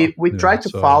blah blah. We try to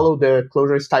follow the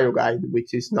closure style guide,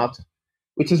 which is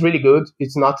really good.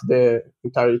 It's not the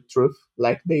entire truth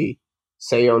like they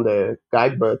say on the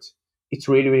guide, but it's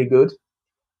really, really good.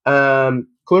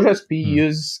 ClojureSP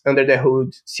uses under the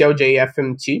hood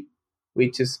CLJ-FMT,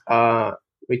 which is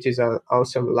an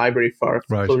awesome library for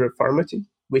closure formatting,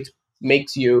 which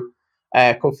makes you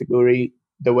configure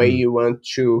the way you want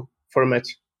to format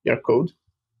your code.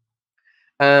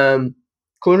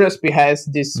 ClojureSP has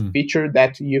this feature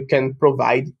that you can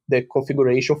provide the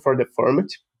configuration for the format.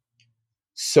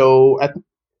 So at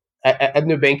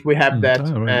Nubank, we have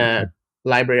that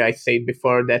library I said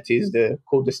before, that is the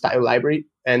code style library,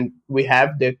 and we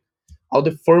have all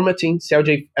the formatting,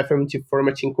 CLJ-FMT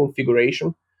formatting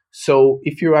configuration. So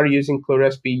if you are using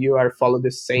ClojureSP, you are follow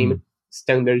the same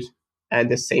standards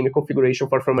and the same configuration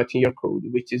for formatting your code,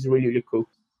 which is really, really cool.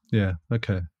 Yeah,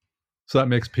 okay. So that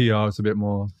makes PRs a bit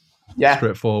more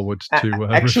straightforward to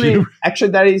review.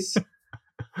 Actually, there is...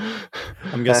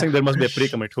 I'm guessing there must be a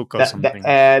pre-commit hook or something.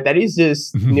 There is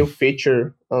this new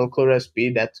feature on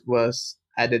ClojureSP that was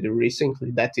added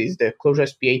recently, that is the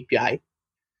ClojureSP API,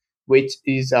 which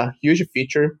is a huge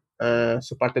feature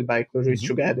supported by Clojure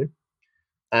Together,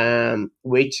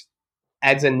 which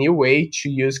adds a new way to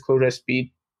use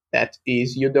ClojureSP. That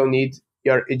is, you don't need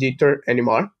your editor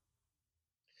anymore.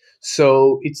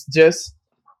 So it's just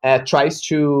tries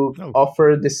to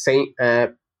offer the same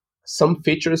some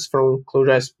features from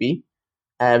ClojureSP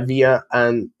via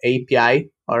an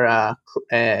API or a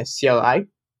CLI.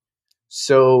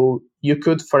 So you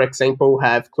could, for example,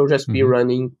 have ClojureSP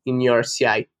running in your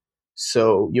CI.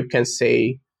 So you can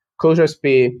say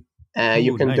ClojureSP,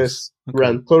 you can just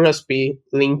run ClojureSP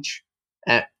link,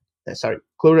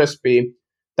 ClojureSP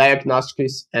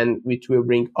diagnostics, and which will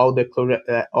bring all the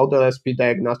SP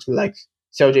diagnostics like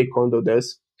CLJ Condo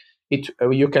does.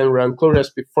 You can run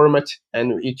ClojureSP format,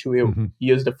 and it will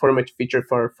use the format feature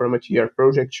for format your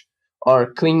project,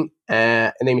 or clean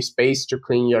namespace to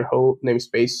clean your whole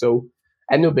namespace. So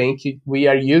at Nubank, we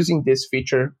are using this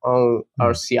feature on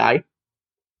our CI.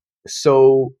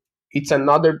 So it's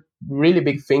another really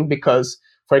big thing because,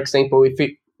 for example, if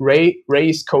Ray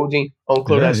is coding on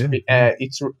ClojureSP,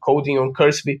 it's coding on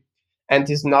Cursive, and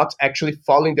is not actually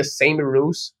following the same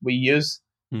rules we use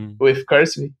with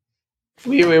Cursive,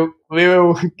 we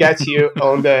will get you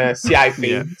on the CI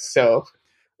thing. Yeah. So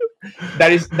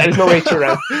there is no way to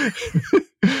run.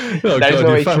 There is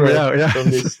no way to run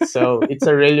from this. So it's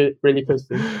a really good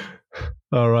thing.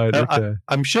 All right. Okay.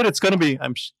 I'm sure it's gonna be.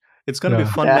 It's gonna be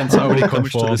fun when somebody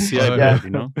comes to the CI build. You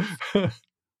know.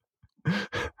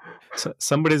 So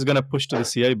somebody's gonna push to the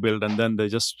CI build, and then they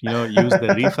just use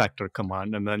the refactor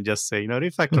command, and then just say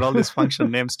refactor all these function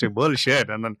names to bullshit,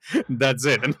 and then that's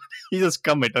it, and you just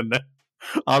commit, and then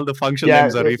all the function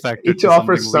names are refactored. It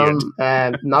offers some,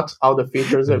 not all the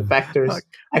features or factors.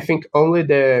 I think only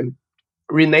the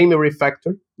rename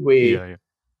refactor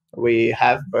we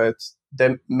have, but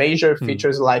the major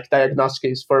features like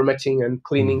diagnostics, formatting, and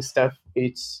cleaning stuff,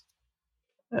 it's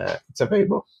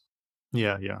available.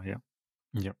 Yeah.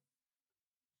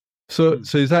 So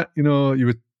is that, you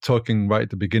were talking right at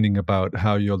the beginning about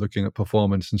how you're looking at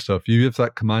performance and stuff. You have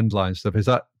that command line stuff. Is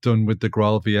that done with the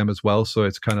Graal VM as well? So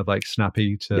it's kind of like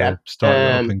snappy to start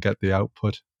it up and get the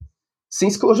output?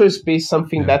 Since ClojureSP is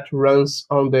something that runs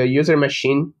on the user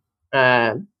machine,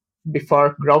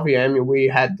 before Graal VM, we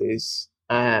had this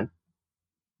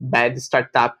bad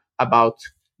startup about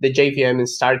the JVM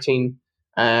starting.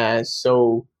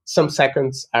 So some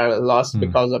seconds are lost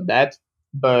because of that.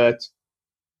 But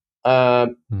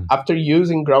after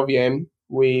using Graal VM,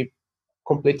 we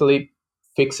completely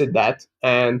fixed that,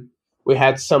 and we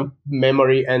had some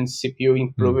memory and CPU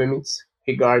improvements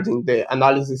regarding the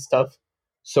analysis stuff.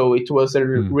 So it was a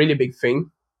really big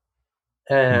thing,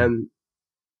 and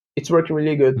it's working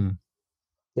really good.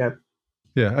 Yeah,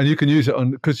 and you can use it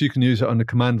on the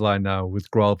command line now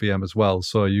with Graal VM as well.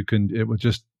 So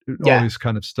all this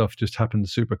kind of stuff just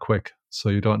happens super quick, so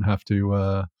you don't have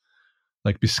to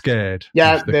be scared.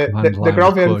 Yeah, the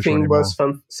Graal VM thing was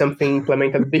something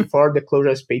implemented before the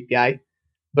ClojureSP API,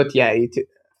 but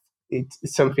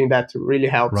it's something that really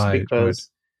helps because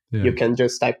you can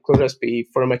just type ClojureSP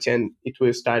format and it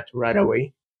will start right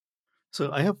away. So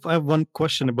I have one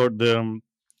question about the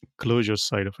Clojure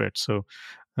side of it. So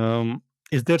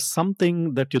is there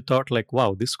something that you thought like,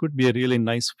 wow, this could be a really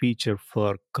nice feature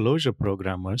for Clojure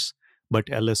programmers, but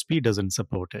LSP doesn't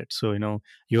support it? So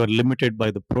you are limited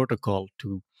by the protocol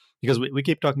because we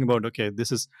keep talking about, okay,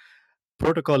 this is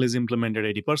protocol is implemented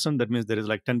 80%. That means there is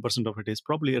like 10% of it is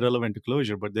probably irrelevant to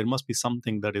Clojure, but there must be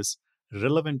something that is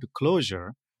relevant to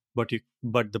Clojure, but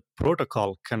the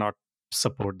protocol cannot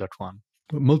support that one.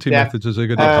 Multi-methods is a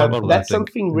good example. That's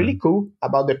something really cool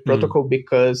about the protocol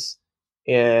because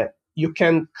you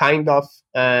can kind of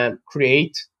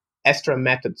create extra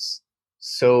methods.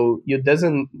 So you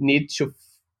doesn't need to...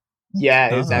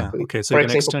 exactly. Okay, so for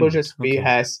example, ClojureSP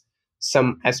has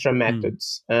some extra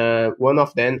methods. One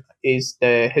of them is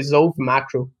the resolve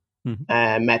macro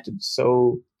method.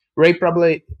 So Ray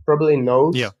probably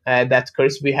knows that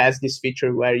Cursive has this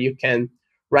feature where you can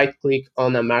right-click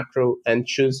on a macro and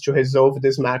choose to resolve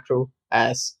this macro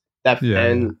as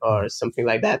def-n or something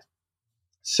like that.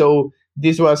 So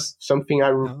this was something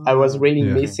I was really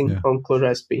missing on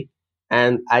ClojureSP.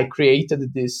 And I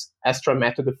created this extra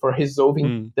method for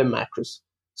resolving the macros.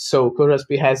 So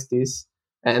ClojureSP has this,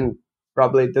 and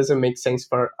probably it doesn't make sense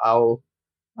for our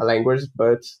language,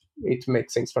 but it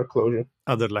makes sense for Clojure.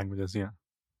 Other languages, yeah.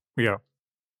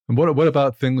 And what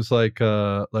about things like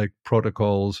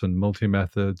protocols and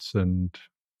multi-methods and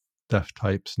def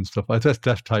types and stuff? I guess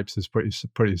def types is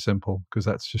pretty simple because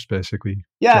that's just basically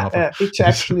Java. It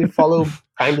actually follows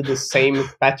kind of the same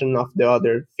pattern of the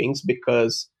other things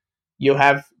because you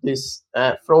have this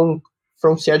from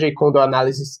CLJ Kondo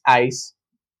analysis eyes.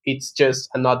 It's just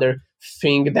another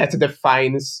thing that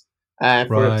defines, for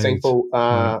Right. example,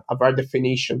 Right. a var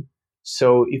definition.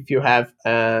 So if you have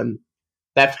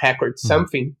def record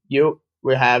something, you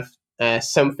will have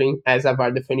something as a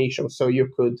var definition. So you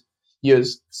could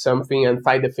use something and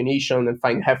find definition and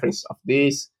find reference of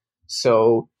this.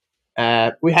 So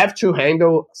we have to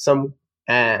handle some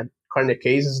corner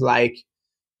cases, like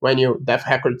when you def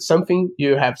record something,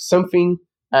 you have something,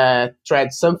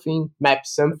 thread something, map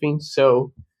something.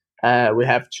 So we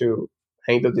have to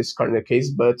handle this corner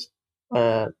case, but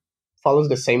follows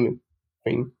the same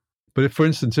thing. But if, for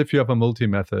instance, if you have a multi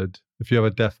method, if you have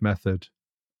a def method,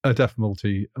 a def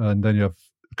multi, and then you have,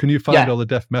 can you find all the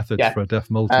def methods for a def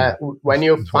multi? When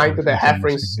you find the I'm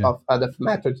reference asking, of a def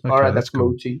method or Okay, a that's def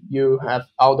cool. multi, you have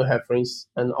all the reference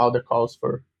and all the calls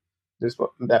for this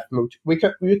def multi. We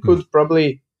could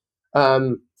probably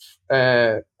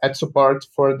add support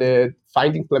for the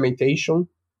find implementation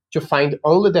to find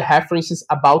only the references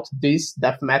about this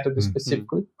def method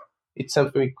specifically. It's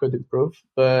something we could improve,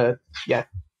 but yeah.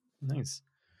 Nice.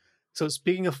 So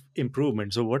speaking of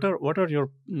improvement, so what are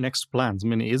your next plans? I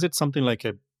mean, is it something like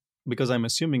a, because I'm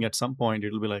assuming at some point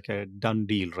it'll be like a done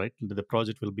deal, right? The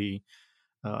project will be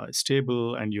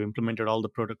stable and you implemented all the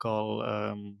protocol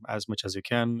as much as you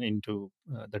can into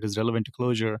that is relevant to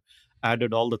Clojure,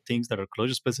 added all the things that are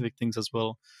Clojure specific things as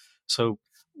well. So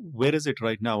where is it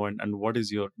right now, and what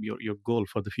is your goal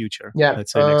for the future? Yeah,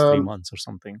 Let's say next 3 months or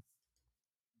something.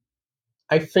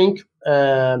 I think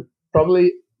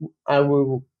probably I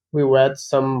will add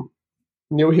some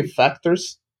new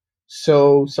refactors.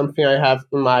 So something I have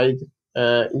in mind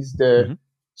is the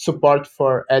support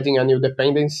for adding a new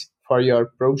dependency for your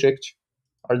project,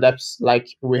 or that's like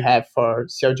we have for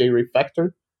CLJ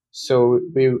refactor. So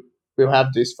we will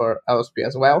have this for LSP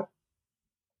as well.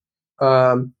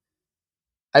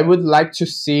 I would like to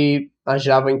see a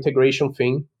Java integration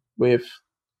thing with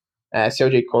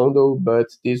CLJ Kondo, but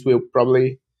this will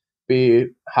probably be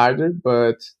harder.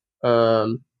 But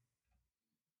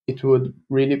it would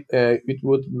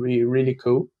be really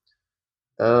cool.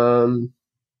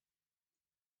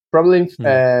 Probably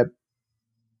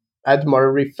add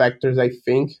more refactors, I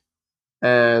think,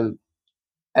 and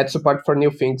add support for new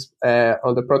things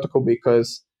on the protocol,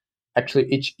 because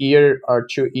actually each year or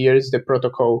 2 years the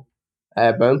protocol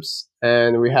bumps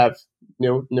and we have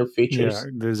new features.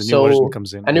 Yeah, there's a new version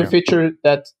comes in. A new feature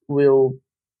that will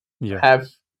have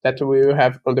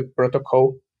on the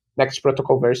protocol next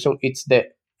protocol version, it's the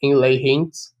inlay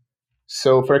hints.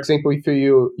 So for example, if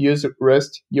you use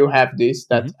Rust, you have this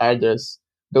that are those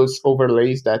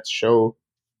overlays that show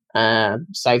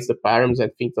besides the params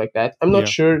and things like that. I'm not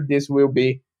sure this will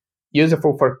be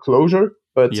useful for Clojure,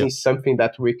 but it's something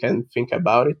that we can think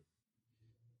about it.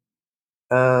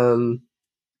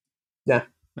 Yeah.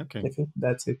 Okay. I think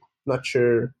that's it. Not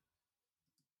sure.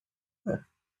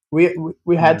 We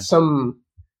had some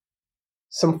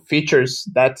features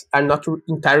that are not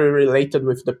entirely related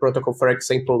with the protocol. For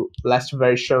example, last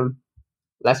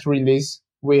release,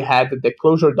 we had the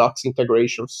Clojure docs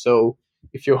integration. So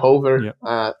if you hover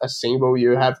a symbol,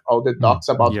 you have all the docs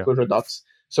about Clojure docs.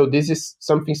 So this is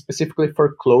something specifically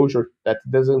for Clojure that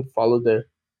doesn't follow the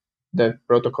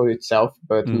protocol itself,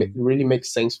 but really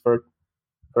makes sense for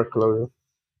Clojure.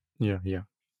 Yeah.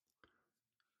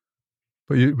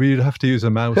 But you'd have to use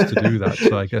a mouse to do that,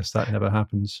 so I guess that never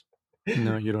happens.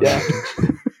 No, you don't have to.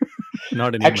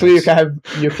 Not in Actually,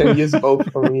 Emacs. you can use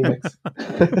both on Emacs.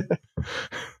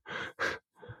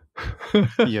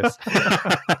 Yes.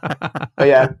 But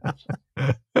yeah.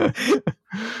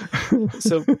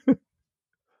 So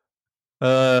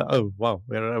oh wow,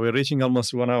 we're reaching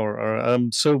almost 1 hour.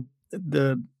 So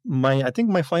I think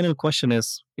my final question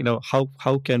is,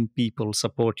 how can people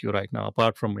support you right now,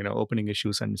 apart from opening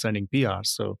issues and sending PRs?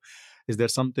 So is there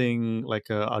something like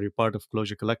are you part of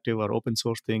Clojure Collective or open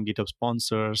source thing, GitHub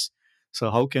sponsors? So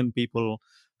how can people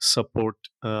support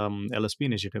LSP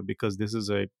initiative, because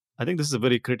I think this is a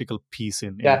very critical piece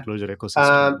in Clojure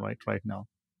ecosystem right now.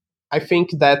 I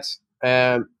think that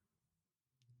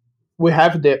we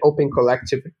have the Open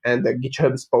Collective and the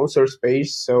GitHub sponsors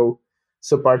page, so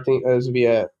supporting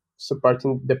the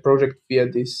project via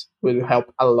this will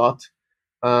help a lot.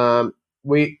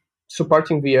 We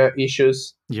supporting via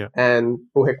issues and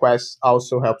pull requests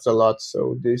also helps a lot,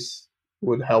 so this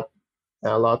would help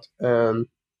a lot. I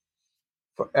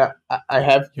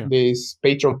have this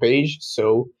Patreon page,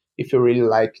 so if you really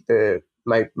like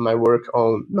my work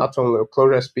on not only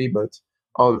Clojure SP but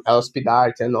on LSP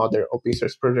Dart and other open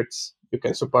source projects, you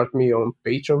can support me on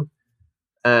Patreon.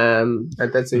 And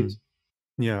that's it.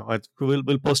 Yeah,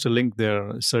 we'll post a link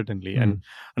there certainly, Mm.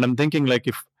 and I'm thinking like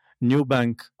if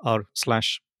Newbank or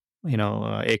slash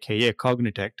aka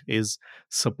Cognitect is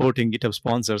supporting GitHub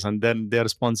sponsors and then they're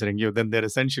sponsoring you, then they're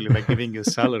essentially like giving you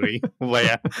salary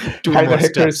via two Kind more of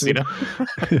steps,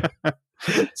 recursive.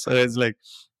 So it's like,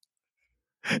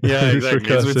 yeah, It's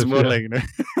exactly. It's recursive, more yeah. like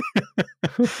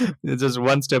it's just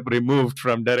one step removed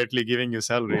from directly giving you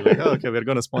salary. Like, oh, okay, we're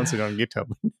going to sponsor you on GitHub.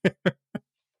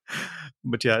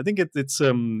 But yeah, I think it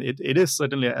is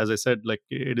certainly, as I said, like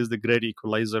it is the great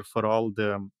equalizer for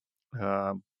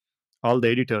uh, all the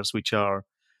editors which are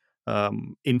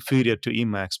inferior to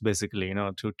Emacs, basically,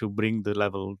 to bring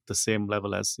the same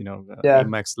level as Yeah,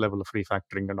 Emacs level of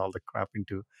refactoring and all the crap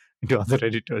into other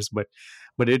editors. But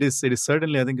it is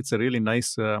certainly, I think it's a really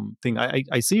nice thing.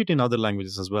 I see it in other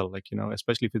languages as well, like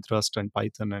especially with Rust and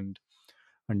Python and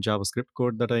JavaScript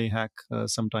code that I hack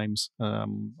sometimes,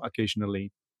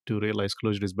 occasionally, to realize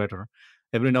Clojure is better.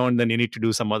 Every now and then you need to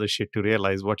do some other shit to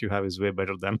realize what you have is way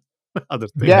better than other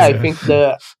yeah. things. I Yeah. think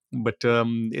the But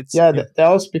it's yeah yeah, the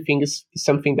LSP thing is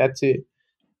something that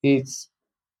it's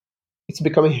it's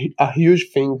becoming a huge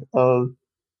thing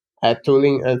at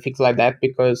tooling and things like that,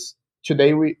 because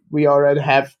today we already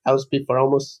have LSP for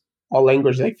almost all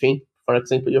languages. I think, for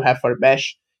example, you have for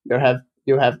Bash, you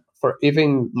have for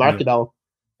even yeah. Markdown,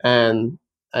 and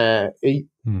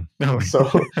Mm. so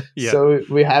Yeah. so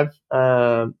we have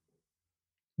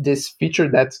this feature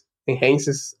that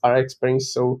enhances our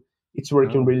experience. So it's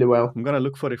working Oh, really well. I'm gonna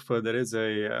look for if there is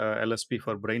a LSP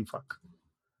for brainfuck.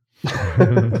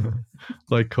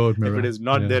 Like Code If it Mirror. is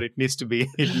not Yeah. there, it needs to be.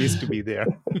 It needs to be there.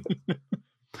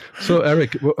 So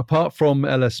Eric, apart from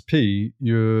LSP,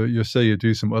 you say you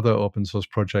do some other open source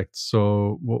projects.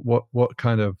 So what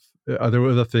kind of, are there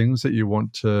other things that you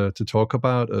want to talk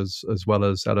about as well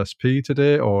as LSP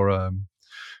today, or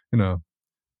you know,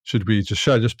 should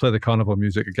I just play the carnival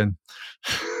music again?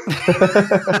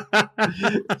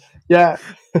 Yeah.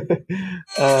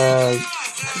 um,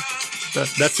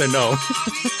 That's a no.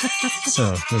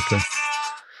 Oh, okay.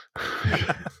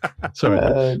 Sorry.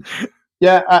 uh,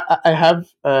 yeah, I have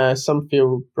some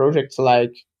few projects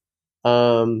like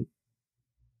um,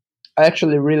 I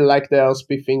actually really like the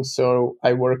LSP thing, so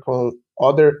I work on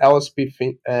other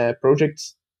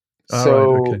projects. All right.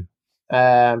 So Okay.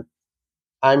 um,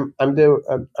 I'm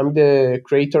the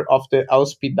creator of the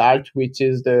LSP Dart, which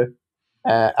is the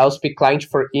LSP client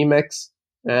for Emacs,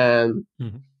 and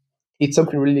Mhm. it's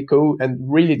something really cool and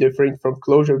really different from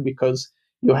Clojure because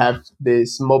you have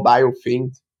this mobile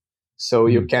thing, so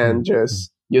you Mm, can mm, mm.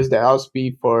 just use the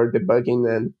LSP for debugging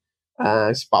and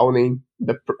spawning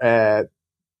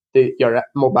your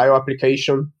mobile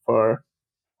application for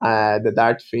the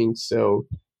Dart thing. So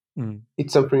Mm.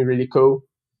 it's something really cool.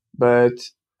 But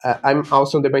I'm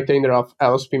also the maintainer of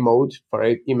LSP mode for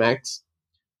Emacs.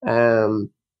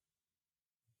 Um,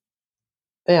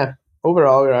 yeah,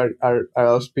 overall, are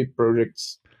LSP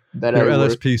projects that You're I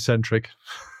work. LSP centric.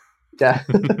 Yeah,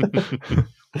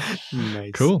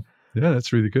 Nice. Cool. Yeah,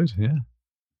 that's really good. Yeah.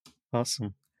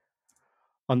 Awesome.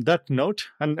 On that note,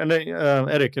 and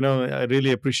Eric, I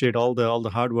really appreciate all the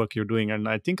hard work you're doing, and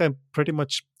I think I pretty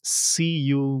much see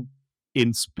you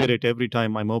in spirit every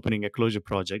time I'm opening a Clojure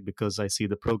project, because I see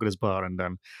the progress bar and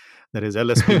then there is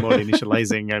LSP mode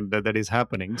initializing, and that is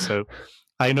happening. So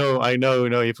I know,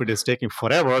 if it is taking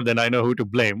forever, then I know who to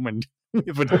blame, and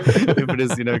if it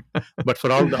is, but for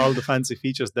all the fancy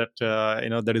features that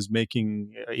is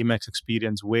making Emacs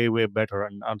experience way better,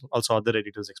 and also other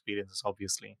editors' experiences,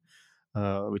 obviously,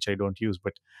 which I don't use.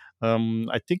 But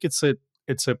I think it's a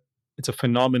it's a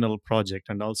phenomenal project,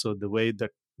 and also the way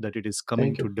that it is coming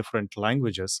thank to you. different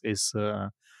languages is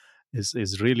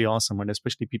really awesome, and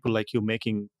especially people like you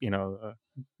making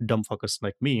dumb fuckers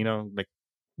like me, like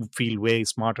feel way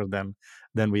smarter than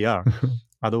we are.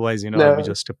 Otherwise, I'll be No,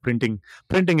 just printing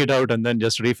it out and then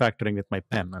just refactoring with my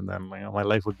pen, and then my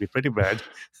life would be pretty bad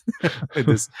with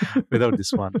this without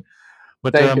this one.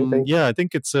 But thank you, thank you, yeah, I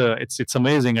think it's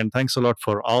amazing, and thanks a lot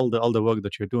for all the work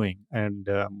that you're doing, and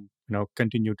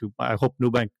continue to. I hope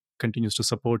Nubank continues to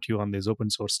support you on this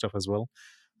open source stuff as well,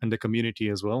 and the community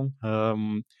as well.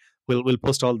 We'll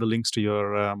post all the links to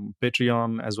your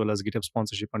Patreon as well as GitHub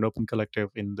sponsorship and Open Collective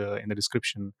in the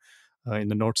description, in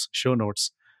the show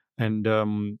notes, and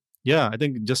yeah, I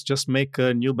think just make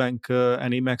Nubank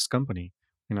an Emacs company.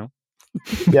 You know,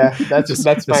 yeah. That's just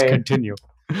that's just my continue.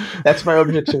 that's my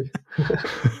objective.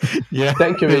 Yeah,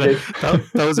 Thank you, Vijay.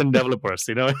 1,000 developers.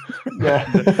 Yeah.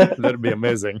 That'd be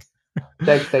amazing.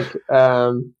 Thank you.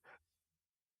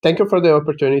 Thank you for the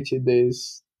opportunity.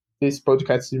 This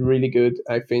podcast is really good.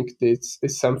 I think this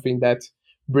is something that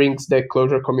brings the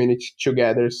Clojure community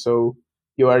together. So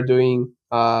You are doing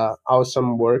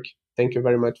awesome work. Thank you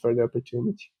very much for the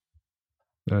opportunity.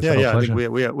 It's Yeah, our yeah. I think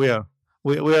pleasure.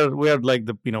 we are like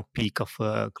the peak of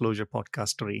closure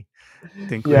podcastery. I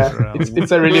think Yeah,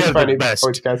 it's a we really are the funny best.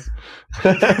 podcast.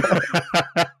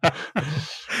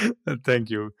 Thank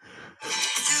you.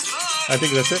 I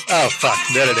think that's it. Oh fuck!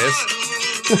 There it is.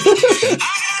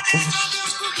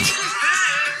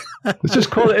 Let's just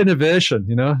call it innovation,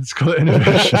 Let's call it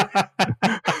innovation.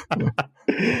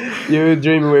 You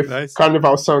dream with Nice.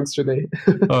 carnival songs today.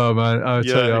 Oh man, I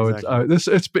tell Yeah, you,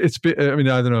 exactly. it's bit. I mean,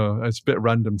 I don't know. It's a bit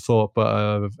random thought,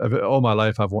 but all my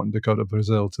life I've wanted to go to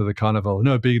Brazil to the carnival. I've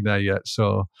never been there yet,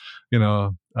 so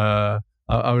I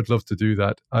would love to do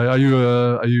that. Are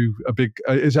you a big?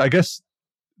 I guess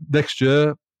next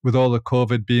year with all the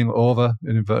COVID being over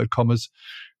in inverted commas,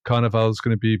 carnival's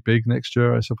going to be big next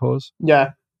year, I suppose.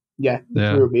 Yeah,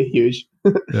 it will be huge.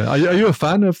 Yeah. Are you a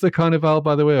fan of the carnival,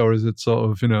 by the way, or is it sort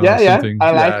of something?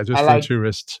 I Just for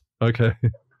tourists. Okay.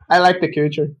 I like the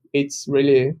culture. It's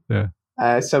really Yeah.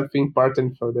 Something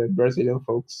important for the Brazilian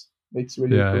folks. It's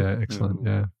really cool. Yeah, excellent.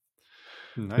 Yeah,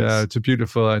 Nice. yeah, it's a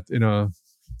beautiful.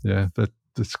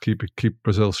 Let's keep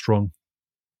Brazil strong.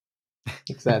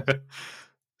 Exactly.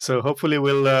 So hopefully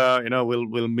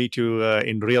we'll meet you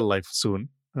in real life soon,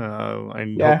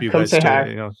 and Yeah, hope you come guys say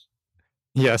stay. hi.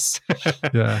 Yes.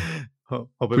 Yeah. Hope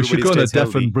We should everybody go on a stays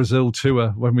healthy. Defen Brazil tour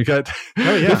when we get.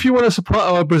 Oh, yeah. If you want to support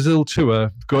our Brazil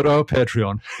tour, go to our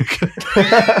Patreon.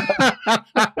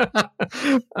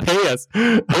 Pay us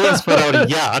for our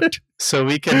yacht, so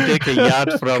we can take a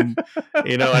yacht from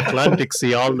Atlantic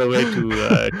Sea all the way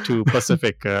to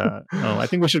Pacific. I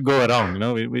think we should go around.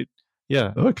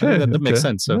 Yeah. Okay, I think that makes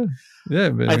sense. So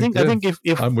yeah, I think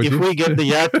if I'm with you. we get the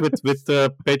yacht with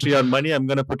Patreon money, I'm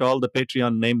gonna put all the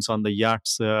Patreon names on the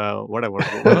yachts. Whatever.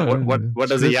 What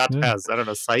does a yacht has? I don't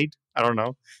know. Side? I don't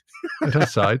know. It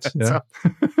has sides. Yeah.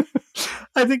 So,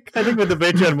 I think with the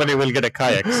Patreon money we'll get a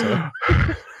kayak. So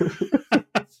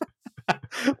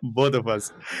both of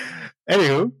us.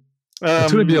 Anywho,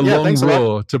 it's going to be a long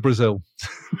row to Brazil.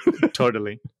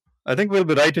 Totally. I think we'll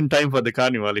be right in time for the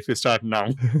carnival if you start now.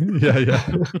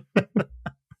 Yeah.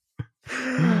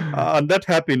 On that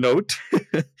happy note,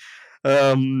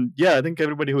 I think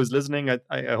everybody who is listening,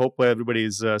 I hope everybody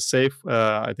is safe.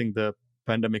 I think the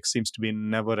pandemic seems to be a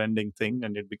never-ending thing,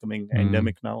 and it's becoming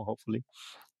endemic now, hopefully.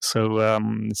 So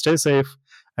stay safe,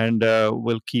 and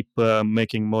we'll keep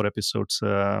making more episodes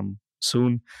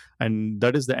soon. And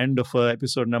that is the end of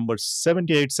episode number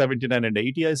 78, 79, and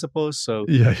 80, I suppose. So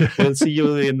we'll see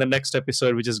you in the next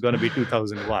episode, which is going to be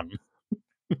 2001.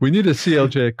 We need a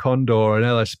CLJ Condor or an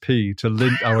LSP to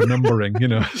link our numbering,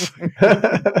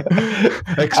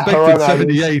 Expected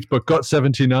 78, but got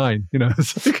 79,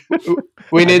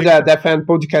 We need a Defen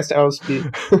podcast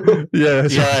LSP. Yeah,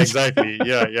 exactly.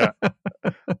 Yeah.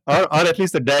 Or at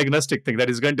least the diagnostic thing that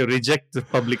is going to reject the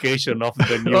publication of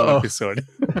the new episode.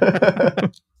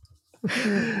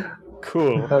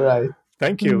 Cool. All right.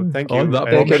 Thank you. Thank you,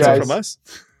 guys. From us.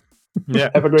 Yeah.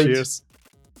 Have a great. Cheers.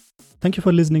 Thank you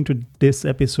for listening to this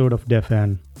episode of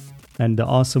Defan. And the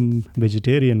awesome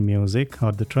vegetarian music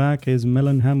or the track is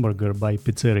Melon Hamburger by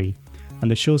Pizzeri.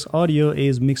 And the show's audio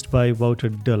is mixed by Wouter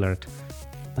Dullert.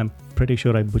 I'm pretty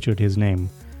sure I butchered his name.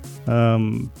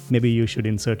 Maybe you should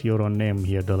insert your own name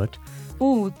here, Dullert.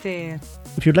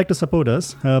 If you'd like to support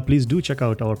us, please do check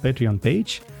out our Patreon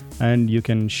page. And you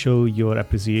can show your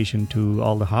appreciation to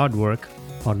all the hard work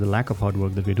or the lack of hard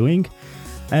work that we're doing.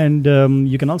 And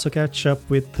you can also catch up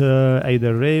with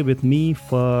either Ray, with me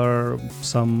for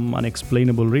some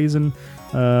unexplainable reason.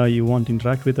 You want to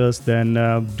interact with us, then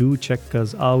do check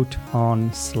us out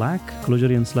on Slack,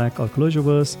 Clojurian Slack or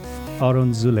Clojureverse, or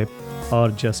on Zulip, or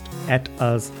just at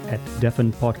us at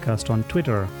Defin Podcast on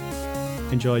Twitter.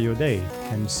 Enjoy your day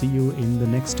and see you in the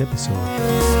next episode.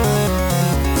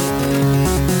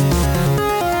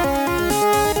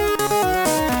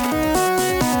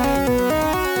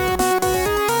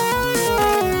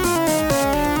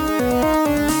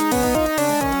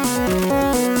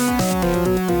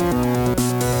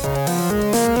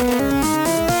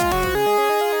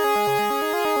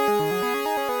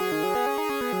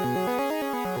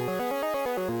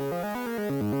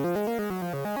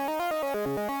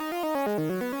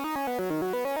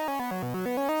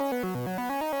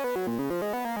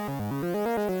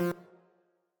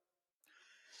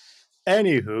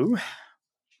 Anywho,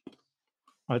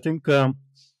 I think I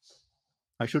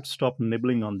should stop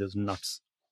nibbling on these nuts.